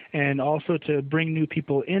 and also to bring new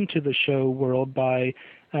people into the show world by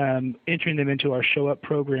entering them into our Show Up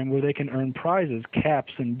program, where they can earn prizes,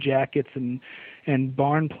 caps and jackets and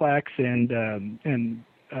barn plaques and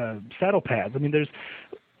saddle pads. I mean, there's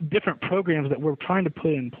different programs that we're trying to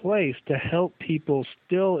put in place to help people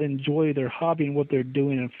still enjoy their hobby and what they're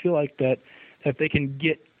doing, and feel like that they can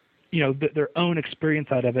get their own experience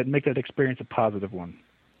out of it and make that experience a positive one.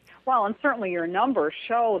 Well, and certainly your numbers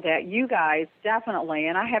show that you guys definitely,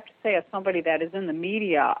 and I have to say, as somebody that is in the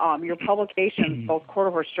media, your publications, both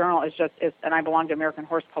Quarter Horse Journal is and I belong to American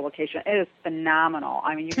Horse Publication, it is phenomenal.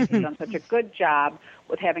 I mean, you guys have done such a good job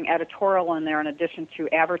with having editorial in there in addition to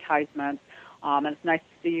advertisements. And it's nice to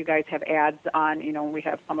see you guys have ads on, we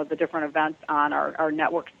have some of the different events on our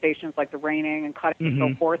network stations like the Reining and Cutting and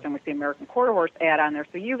so forth, and we see American Quarter Horse ad on there.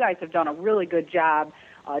 So you guys have done a really good job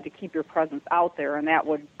to keep your presence out there, and that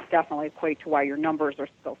would definitely equate to why your numbers are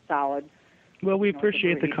still solid. Well, we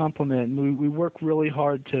appreciate the compliment. We work really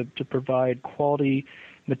hard to provide quality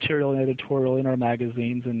material and editorial in our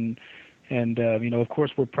magazines, and of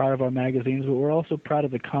course, we're proud of our magazines, but we're also proud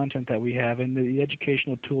of the content that we have and the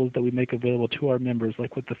educational tools that we make available to our members,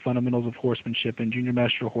 like with the fundamentals of horsemanship and Junior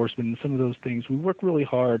Master Horseman and some of those things. We work really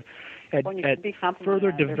hard at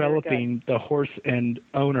further developing the horse and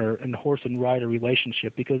owner and horse and rider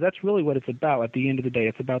relationship, because that's really what it's about at the end of the day.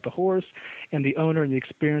 It's about the horse and the owner and the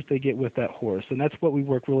experience they get with that horse, and that's what we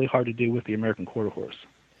work really hard to do with the American Quarter Horse.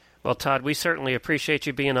 Well, Todd, we certainly appreciate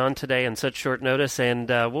you being on today on such short notice, and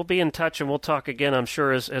we'll be in touch and we'll talk again, I'm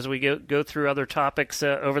sure, as we go through other topics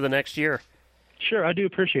over the next year. Sure, I do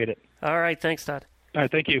appreciate it. All right, thanks, Todd. All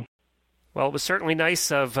right, thank you. Well, it was certainly nice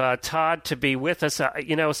of Todd to be with us.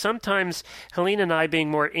 Sometimes Helena and I, being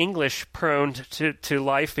more English-prone to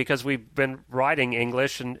life because we've been writing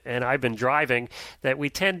English and I've been driving, that we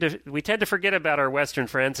tend to forget about our Western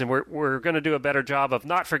friends, and we're going to do a better job of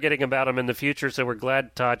not forgetting about them in the future. So we're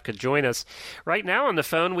glad Todd could join us. Right now on the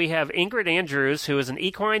phone we have Ingrid Andrews, who is an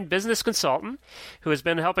equine business consultant who has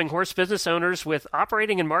been helping horse business owners with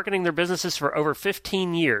operating and marketing their businesses for over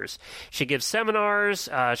 15 years. She gives seminars.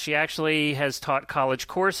 She actually has taught college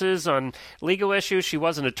courses on legal issues. She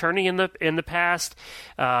was an attorney in the past,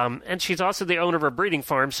 and she's also the owner of a breeding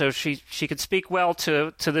farm, so she could speak well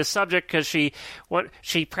to this subject because she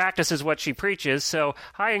practices what she preaches. So,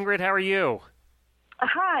 hi Ingrid, how are you?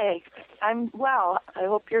 Hi, I'm well. I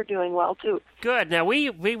hope you're doing well too. Good. Now we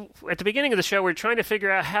at the beginning of the show we're trying to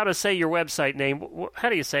figure out how to say your website name. How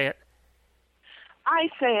do you say it? I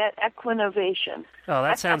say it Equinovation. Oh,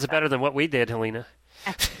 that sounds better than what we did, Helena.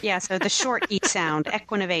 Yeah, so the short E sound,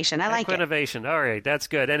 Equinovation. I like Equinovation. All right, that's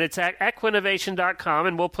good. And it's at equinovation.com,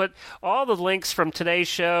 and we'll put all the links from today's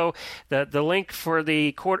show, the link for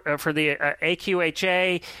the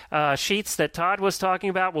AQHA sheets that Todd was talking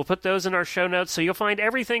about. We'll put those in our show notes, so you'll find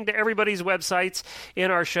everything to everybody's websites in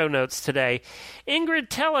our show notes today. Ingrid,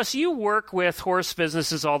 tell us, you work with horse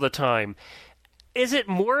businesses all the time. Is it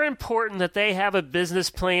more important that they have a business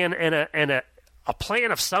plan and a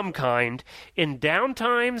plan of some kind in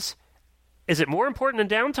downtimes? Is it more important in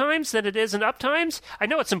downtimes than it is in uptimes? I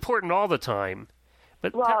know it's important all the time.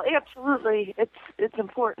 But absolutely. It's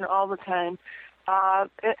important all the time.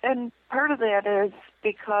 And part of that is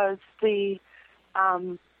because the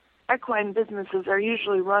equine businesses are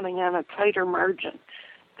usually running on a tighter margin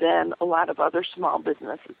than a lot of other small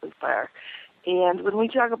businesses are. And when we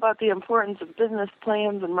talk about the importance of business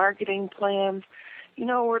plans and marketing plans,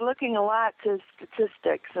 we're looking a lot to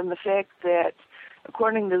statistics and the fact that,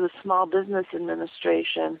 according to the Small Business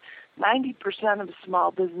Administration, 90% of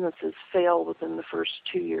small businesses fail within the first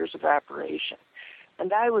 2 years of operation.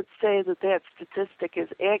 And I would say that statistic is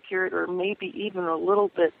accurate or maybe even a little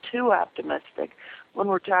bit too optimistic when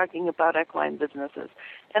we're talking about equine businesses.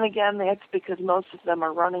 And again, that's because most of them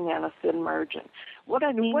are running on a thin margin. What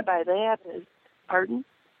I mean by that is, pardon?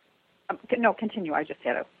 No, continue. I just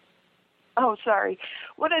had a... Oh, sorry.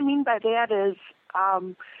 What I mean by that is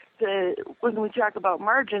when we talk about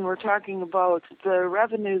margin, we're talking about the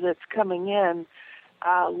revenue that's coming in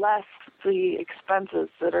less the expenses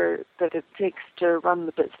that it takes to run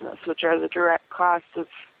the business, which are the direct costs of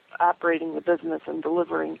operating the business and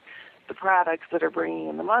delivering the products that are bringing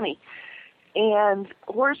in the money. And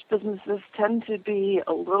horse businesses tend to be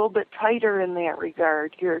a little bit tighter in that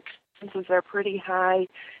regard. Your expenses are pretty high.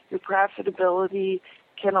 Your profitability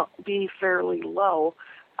can be fairly low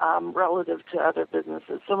relative to other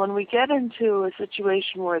businesses. So when we get into a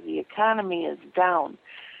situation where the economy is down,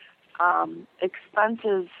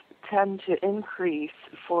 expenses tend to increase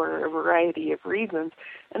for a variety of reasons,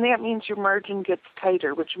 and that means your margin gets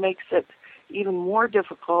tighter, which makes it even more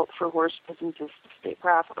difficult for horse businesses to stay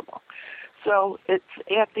profitable. So it's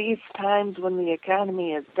at these times when the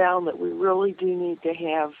economy is down that we really do need to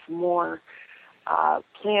have more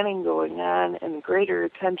planning going on and greater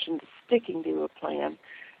attention to sticking to a plan,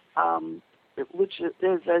 which is,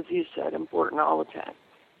 as you said, important all the time.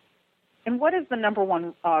 And what is the number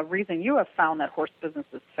one reason you have found that horse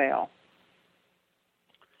businesses fail?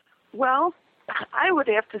 Well, I would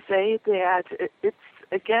have to say that it's,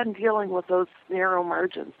 again, dealing with those narrow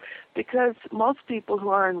margins, because most people who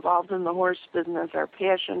are involved in the horse business are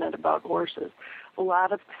passionate about horses. A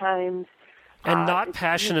lot of times... And not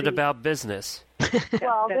passionate about business.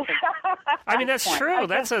 Well, I mean, that's true.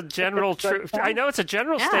 That's a general truth. I know it's a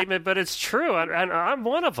general statement, but it's true, and I'm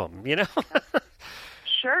one of them,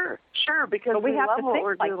 Sure, because we have to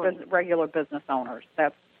think like doing. Regular business owners.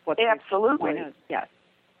 That's what absolutely the point is. Yes.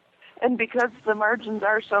 And because the margins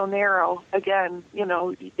are so narrow, again,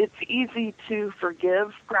 it's easy to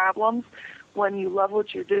forgive problems when you love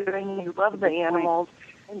what you're doing, you love the animals,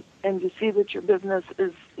 and you see that your business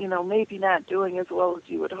is, maybe not doing as well as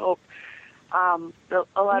you would hope.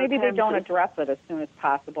 Maybe they don't address it as soon as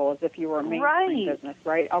possible, as if you were a mainstream business,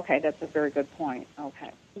 right? Okay, that's a very good point.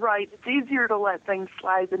 Okay. Right. It's easier to let things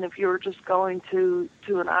slide than if you were just going to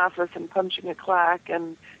an office and punching a clock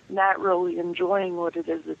and not really enjoying what it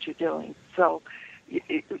is that you're doing. So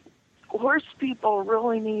horse people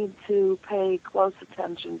really need to pay close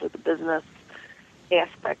attention to the business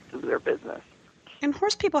aspects of their business. And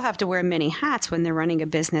horse people have to wear many hats when they're running a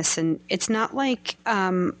business, and it's not like,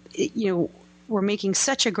 we're making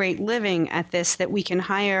such a great living at this that we can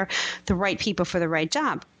hire the right people for the right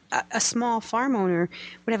job. A small farm owner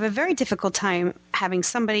would have a very difficult time having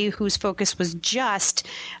somebody whose focus was just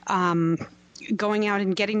going out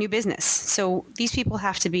and getting new business. So these people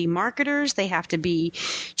have to be marketers, they have to be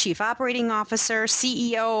chief operating officer,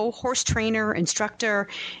 CEO, horse trainer, instructor,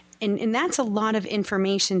 and that's a lot of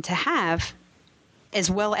information to have, as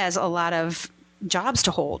well as a lot of jobs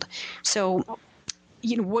to hold. So,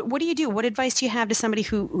 what do you do? What advice do you have to somebody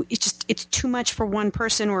who it's too much for one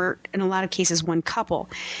person, or in a lot of cases one couple?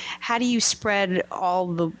 How do you spread all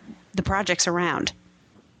the projects around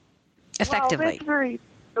effectively?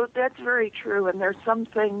 Well, that's very true, and there's some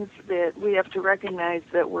things that we have to recognize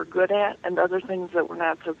that we're good at and other things that we're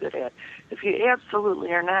not so good at. If you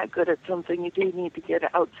absolutely are not good at something, you do need to get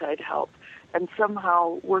outside help and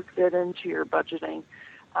somehow work that into your budgeting,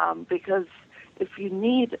 because if you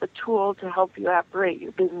need a tool to help you operate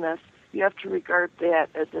your business, you have to regard that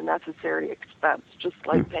as a necessary expense, just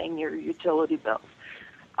like paying your utility bills.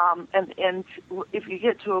 And if you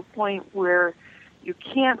get to a point where you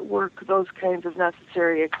can't work those kinds of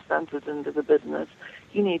necessary expenses into the business,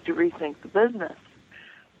 you need to rethink the business.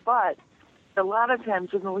 But a lot of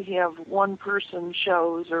times when we have one-person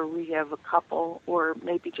shows, or we have a couple, or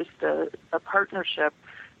maybe just a partnership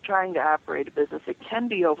trying to operate a business, it can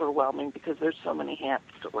be overwhelming because there's so many hats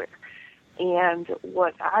to wear. And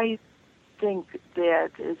what I think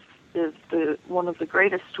that is one of the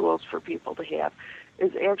greatest tools for people to have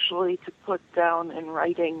is actually to put down in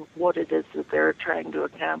writing what it is that they're trying to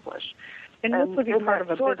accomplish. And this would be part of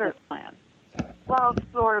a business plan. Well,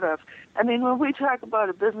 sort of. I mean, when we talk about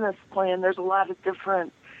a business plan, there's a lot of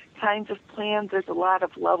different kinds of plans. There's a lot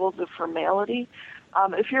of levels of formality.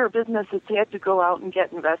 If you're a business that's had to go out and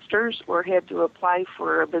get investors or had to apply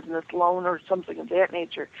for a business loan or something of that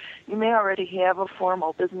nature, you may already have a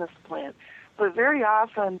formal business plan. But very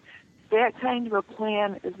often, that kind of a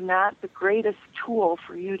plan is not the greatest tool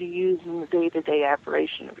for you to use in the day-to-day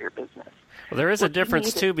operation of your business. Well, there is a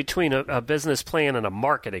difference, too, between a business plan and a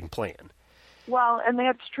marketing plan. Well, and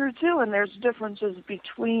that's true, too, and there's differences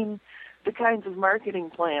between the kinds of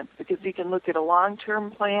marketing plans, because you can look at a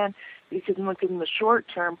long-term plan, you can look in the short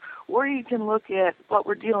term, or you can look at what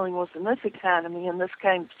we're dealing with in this economy and this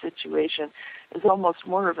kind of situation is almost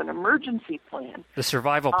more of an emergency plan. The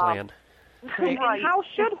survival plan. And how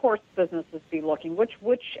should horse businesses be looking? Which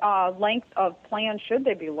length of plan should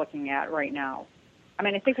they be looking at right now? I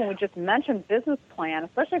mean, I think when we just mentioned business plan,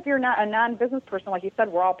 especially if you're not a non-business person, like you said,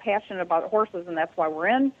 we're all passionate about horses, and that's why we're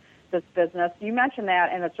in this business. You mentioned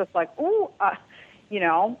that, and it's just like,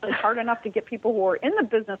 it's hard enough to get people who are in the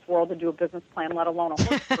business world to do a business plan, let alone a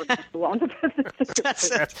horse person who owns a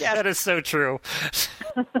business. That is so true.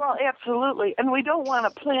 Well, absolutely. And we don't want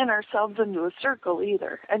to plan ourselves into a circle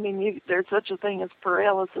either. I mean, there's such a thing as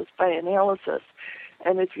paralysis by analysis.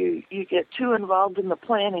 And if you get too involved in the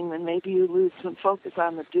planning, then maybe you lose some focus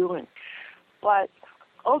on the doing. But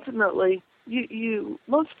ultimately,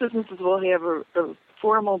 most businesses will have a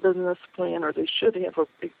formal business plan, or they should have a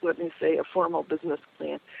formal business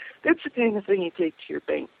plan. That's the kind of thing you take to your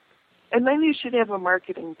bank. And then you should have a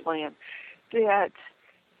marketing plan that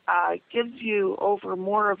gives you over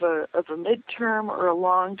more of a midterm or a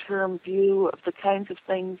long-term view of the kinds of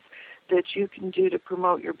things that you can do to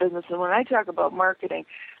promote your business. And when I talk about marketing,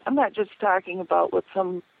 I'm not just talking about what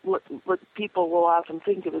people will often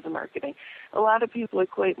think of as marketing. A lot of people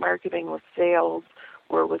equate marketing with sales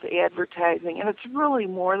or with advertising, and it's really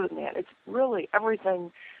more than that. It's really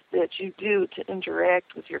everything that you do to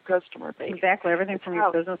interact with your customer base. Exactly, everything from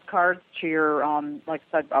your business cards to your, like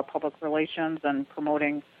I said, public relations and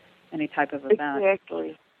promoting any type of event.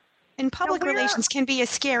 Exactly. And public relations can be a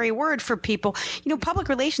scary word for people. Public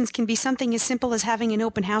relations can be something as simple as having an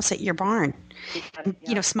open house at your barn.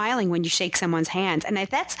 Smiling when you shake someone's hand. And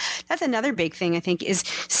that's another big thing, I think, is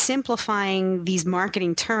simplifying these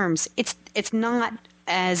marketing terms. It's not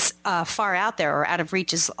as far out there or out of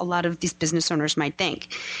reach as a lot of these business owners might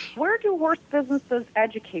think. Where do horse businesses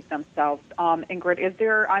educate themselves, Ingrid?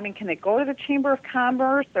 Can they go to the Chamber of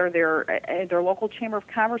Commerce or their local Chamber of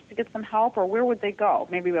Commerce to get some help, or where would they go?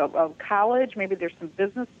 Maybe a college, maybe there's some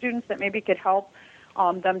business students that maybe could help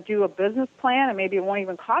them do a business plan, and maybe it won't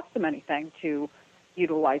even cost them anything to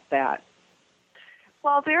utilize that.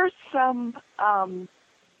 Well, there are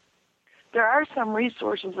some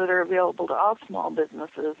resources that are available to all small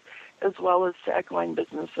businesses as well as to equine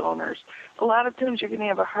business owners. A lot of times you're going to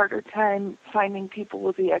have a harder time finding people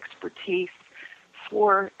with the expertise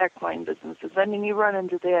for equine businesses. I mean, you run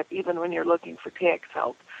into that even when you're looking for tax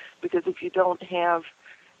help, because if you don't have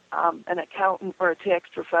an accountant or a tax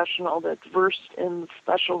professional that's versed in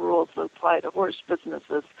special rules that apply to horse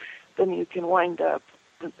businesses, then you can wind up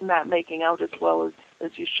not making out as well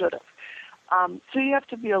as you should have. So you have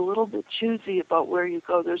to be a little bit choosy about where you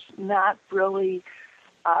go. There's not really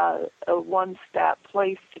a one-stop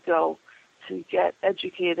place to go to get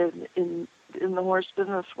educated in the horse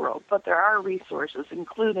business world. But there are resources,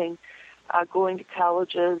 including going to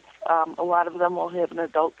colleges. A lot of them will have an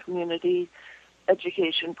adult community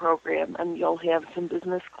education program, and you'll have some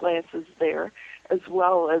business classes there, as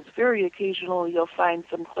well as very occasionally you'll find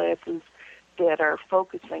some classes that are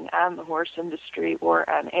focusing on the horse industry or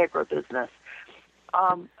on agribusiness.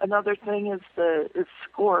 Another thing is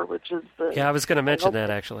SCORE, which is the... Yeah, I was going to mention that,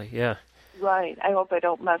 actually, yeah. Right. I hope I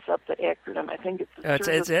don't mess up the acronym. I think it's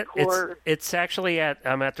actually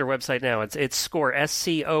I'm at their website now. It's SCORE,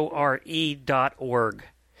 SCORE.org.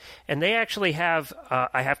 And they actually have,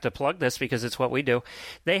 I have to plug this because it's what we do,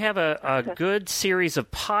 they have a good series of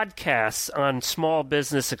podcasts on small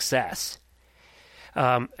business success.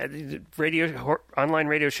 Online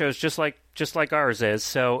radio shows just like ours is.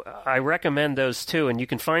 So I recommend those too, and you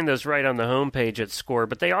can find those right on the homepage at SCORE.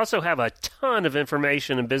 But they also have a ton of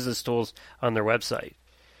information and business tools on their website.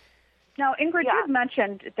 Now, Ingrid, you've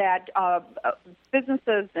mentioned that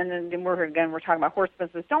businesses, and we're talking about horse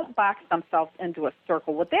businesses, don't box themselves into a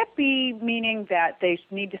circle. Would that be meaning that they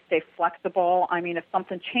need to stay flexible? I mean, if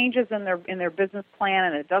something changes in their business plan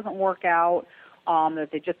and it doesn't work out, that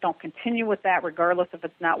they just don't continue with that regardless if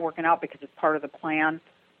it's not working out because it's part of the plan?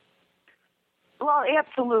 Well,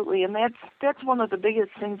 absolutely, and that's one of the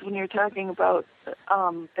biggest things when you're talking about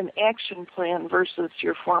an action plan versus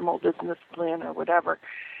your formal business plan or whatever.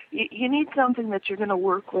 You need something that you're going to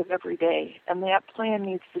work with every day, and that plan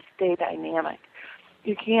needs to stay dynamic.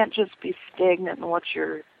 You can't just be stagnant in what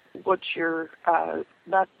you're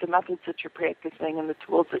not the methods that you're practicing and the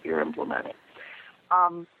tools that you're implementing.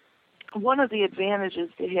 One of the advantages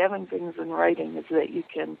to having things in writing is that you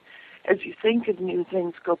can, as you think of new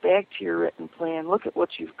things, go back to your written plan, look at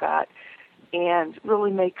what you've got, and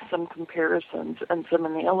really make some comparisons and some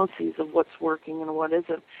analyses of what's working and what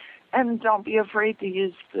isn't. And don't be afraid to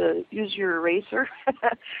use your eraser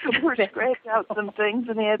or scratch out some things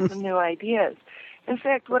and add some new ideas. In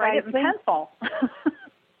fact, what I think, pencil.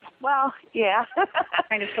 Well, yeah,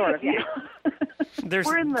 kind of, sort of, yeah. There's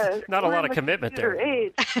not a lot of commitment there.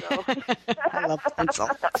 Age, so. I love pencil.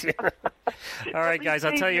 All right, guys,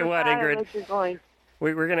 I'll tell you what, Ingrid.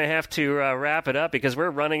 We're going to have to wrap it up because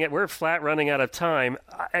we're flat running out of time.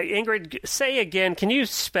 Ingrid, say again, can you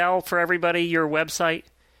spell for everybody your website?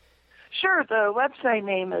 Sure. The website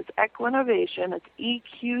name is Equinovation. It's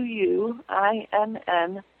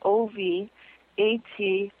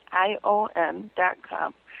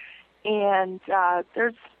EQUINNOVATION.com. And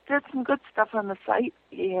there's some good stuff on the site,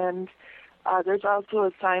 and there's also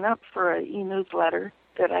a sign-up for an e-newsletter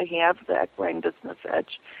that I have, the Equine Business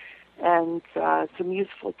Edge, and some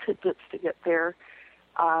useful tidbits to get there.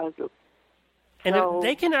 And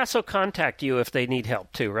they can also contact you if they need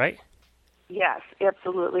help too, right? Yes,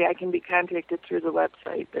 absolutely. I can be contacted through the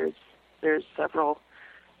website. There's several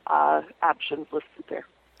options listed there.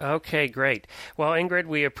 Okay, great. Well, Ingrid,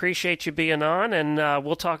 we appreciate you being on, and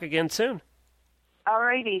we'll talk again soon. All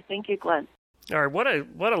righty. Thank you, Glenn. All right, what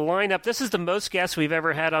a lineup. This is the most guests we've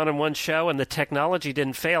ever had on in one show, and the technology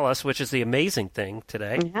didn't fail us, which is the amazing thing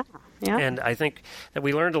today. Yeah. And I think that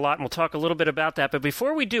we learned a lot, and we'll talk a little bit about that. But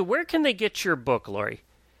before we do, where can they get your book, Lori?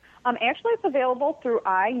 Actually, it's available through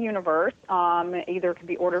iUniverse. Either it can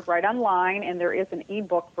be ordered right online, and there is an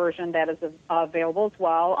ebook version that is available as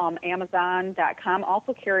well. Amazon.com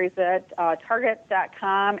also carries it,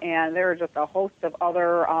 Target.com, and there are just a host of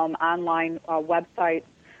other online websites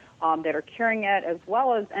that are carrying it, as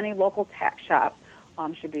well as any local tack shop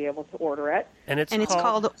should be able to order it. And it's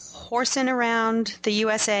called Horsin' Around the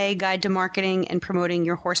USA Guide to Marketing and Promoting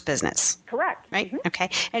Your Horse Business. Correct. Right? Mm-hmm. Okay.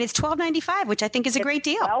 And it's $12.95, which I think is a great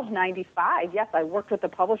deal. $12.95. Yes, I worked with the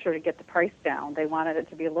publisher to get the price down. They wanted it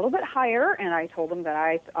to be a little bit higher, and I told them that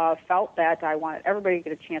I felt that I wanted everybody to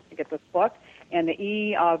get a chance to get this book, and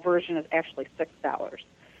the version is actually $6.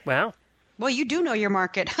 Wow. Well, you do know your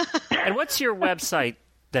market. And what's your website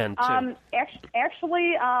then, too?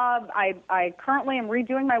 Actually, I currently am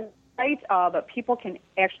redoing my website, but people can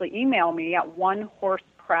actually email me at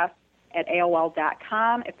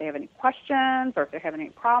onehorsepress@AOL.com if they have any questions or if they're having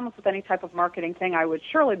any problems with any type of marketing thing. I would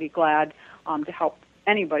surely be glad to help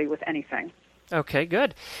anybody with anything. Okay,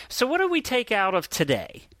 good. So what do we take out of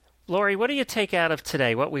today? Lori, what do you take out of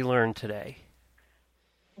today, what we learned today?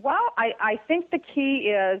 Well, I think the key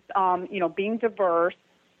is, being diverse,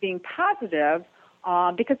 being positive,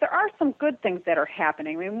 because there are some good things that are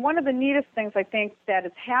happening. I mean, one of the neatest things I think that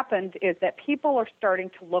has happened is that people are starting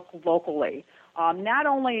to look locally, not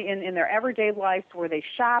only in their everyday lives where they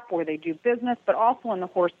shop, where they do business, but also in the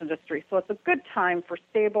horse industry. So it's a good time for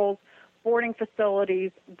stables, boarding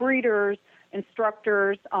facilities, breeders,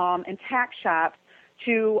 instructors, and tack shops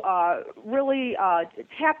to really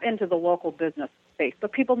tap into the local business space.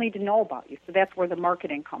 But people need to know about you, so that's where the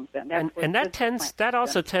marketing comes in. That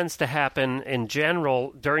also tends to happen in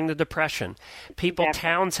general during the Depression.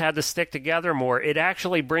 Towns had to stick together more. It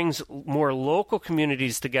actually brings more local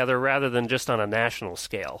communities together rather than just on a national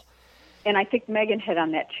scale. And I think Megan hit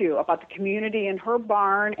on that, too, about the community in her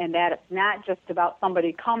barn, and that it's not just about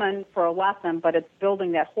somebody coming for a lesson, but it's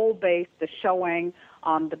building that whole base, the showing,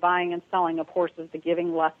 the buying and selling of horses, the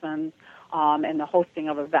giving lessons, and the hosting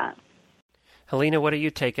of events. Helena, what do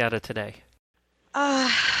you take out of today?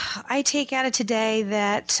 I take out of today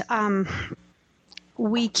that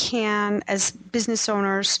we can, as business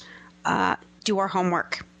owners, do our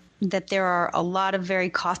homework. That there are a lot of very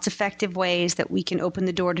cost-effective ways that we can open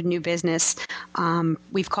the door to new business.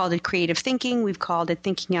 We've called it creative thinking. We've called it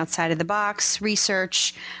thinking outside of the box,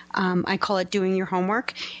 research. I call it doing your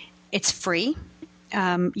homework. It's free.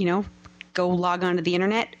 Go log on to the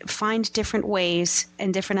internet, find different ways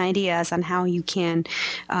and different ideas on how you can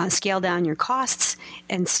scale down your costs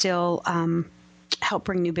and still help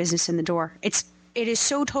bring new business in the door. It is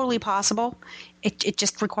so totally possible. It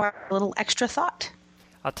just requires a little extra thought.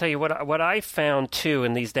 I'll tell you what I found, too,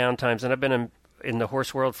 in these downtimes, and I've been in in the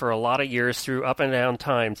horse world for a lot of years through up and down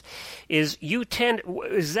times, is you tend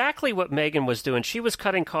exactly what Megan was doing. She was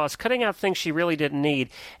cutting costs, cutting out things she really didn't need.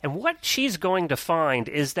 And what she's going to find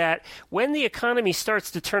is that when the economy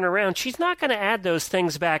starts to turn around, she's not going to add those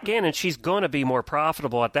things back in, and she's going to be more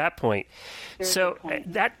profitable at that point. So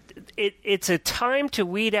it's a time to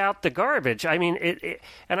weed out the garbage. I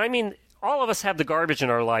mean, all of us have the garbage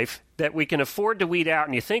in our life that we can afford to weed out,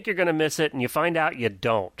 and you think you're going to miss it, and you find out you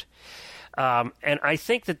don't. And I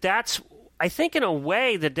think I think in a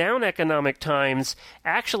way the down economic times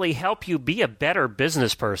actually help you be a better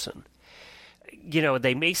business person. You know,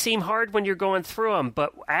 they may seem hard when you're going through them,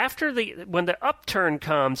 but when the upturn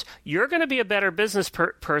comes, you're going to be a better business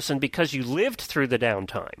person because you lived through the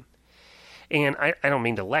downtime. And I don't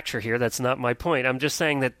mean to lecture here. That's not my point. I'm just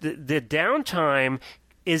saying that the downtime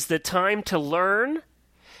is the time to learn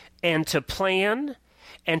and to plan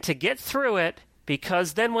and to get through it,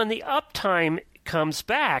 because then when the uptime comes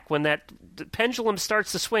back, when the pendulum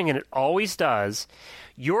starts to swing, and it always does,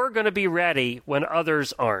 you're going to be ready when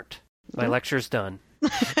others aren't. My lecture's done.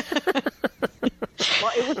 Well,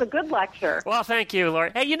 it was a good lecture. Well, thank you,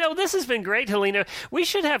 Lori. Hey, this has been great, Helena. We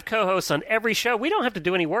should have co-hosts on every show. We don't have to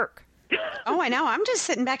do any work. Oh, I know. I'm just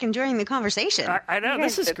sitting back enjoying the conversation. I know.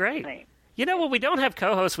 This is great. When we don't have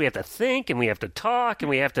co-hosts, we have to think, and we have to talk, and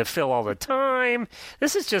we have to fill all the time.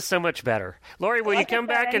 This is just so much better. Lori, will you come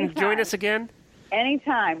back and join us again?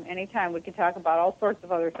 Anytime. We can talk about all sorts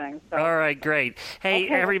of other things. So. All right, great. Hey,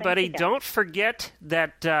 everybody, don't forget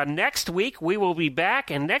that next week we will be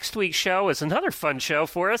back, and next week's show is another fun show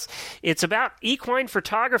for us. It's about equine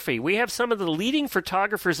photography. We have some of the leading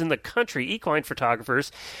photographers in the country, equine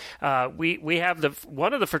photographers. We have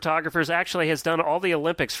one of the photographers actually has done all the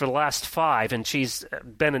Olympics for the last 5, and she's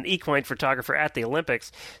been an equine photographer at the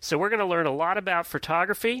Olympics. So we're going to learn a lot about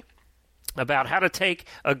photography, about how to take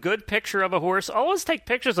a good picture of a horse. Always take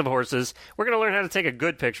pictures of horses. We're going to learn how to take a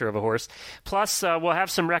good picture of a horse. Plus, we'll have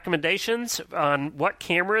some recommendations on what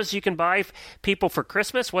cameras you can buy people for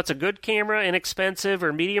Christmas. What's a good camera, inexpensive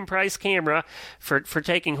or medium-priced camera for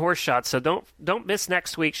taking horse shots. So don't miss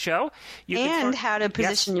next week's show. How to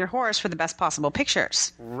position your horse for the best possible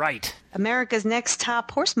pictures. Right. America's Next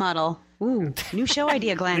Top Horse Model. Ooh, new show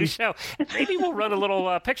idea, Glenn. New show. Maybe we'll run a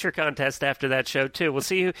little picture contest after that show, too. We'll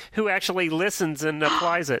see who actually listens and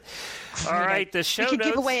applies it. All right, the show notes. We could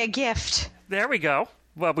give away a gift. There we go.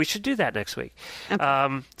 Well, we should do that next week.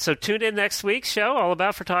 Okay. So tune in next week's show, all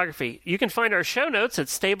about photography. You can find our show notes at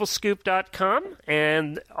stablescoop.com.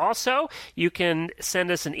 And also, you can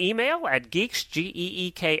send us an email at geeks,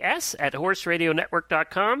 Geeks, at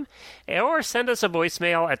horseradionetwork.com, or send us a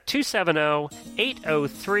voicemail at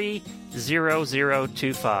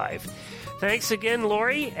 270-803-0025. Thanks again,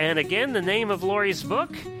 Lori. And again, the name of Lori's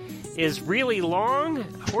book is Really Long,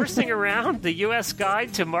 Horsing Around, the U.S.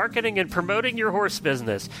 Guide to Marketing and Promoting Your Horse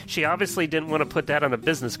Business. She obviously didn't want to put that on a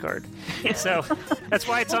business card. So that's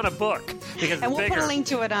why it's on a book. Because and we'll put a link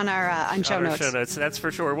to it on our show notes. That's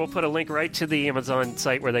for sure. We'll put a link right to the Amazon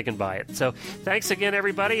site where they can buy it. So thanks again,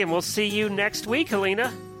 everybody, and we'll see you next week,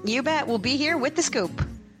 Helena. You bet. We'll be here with the scoop.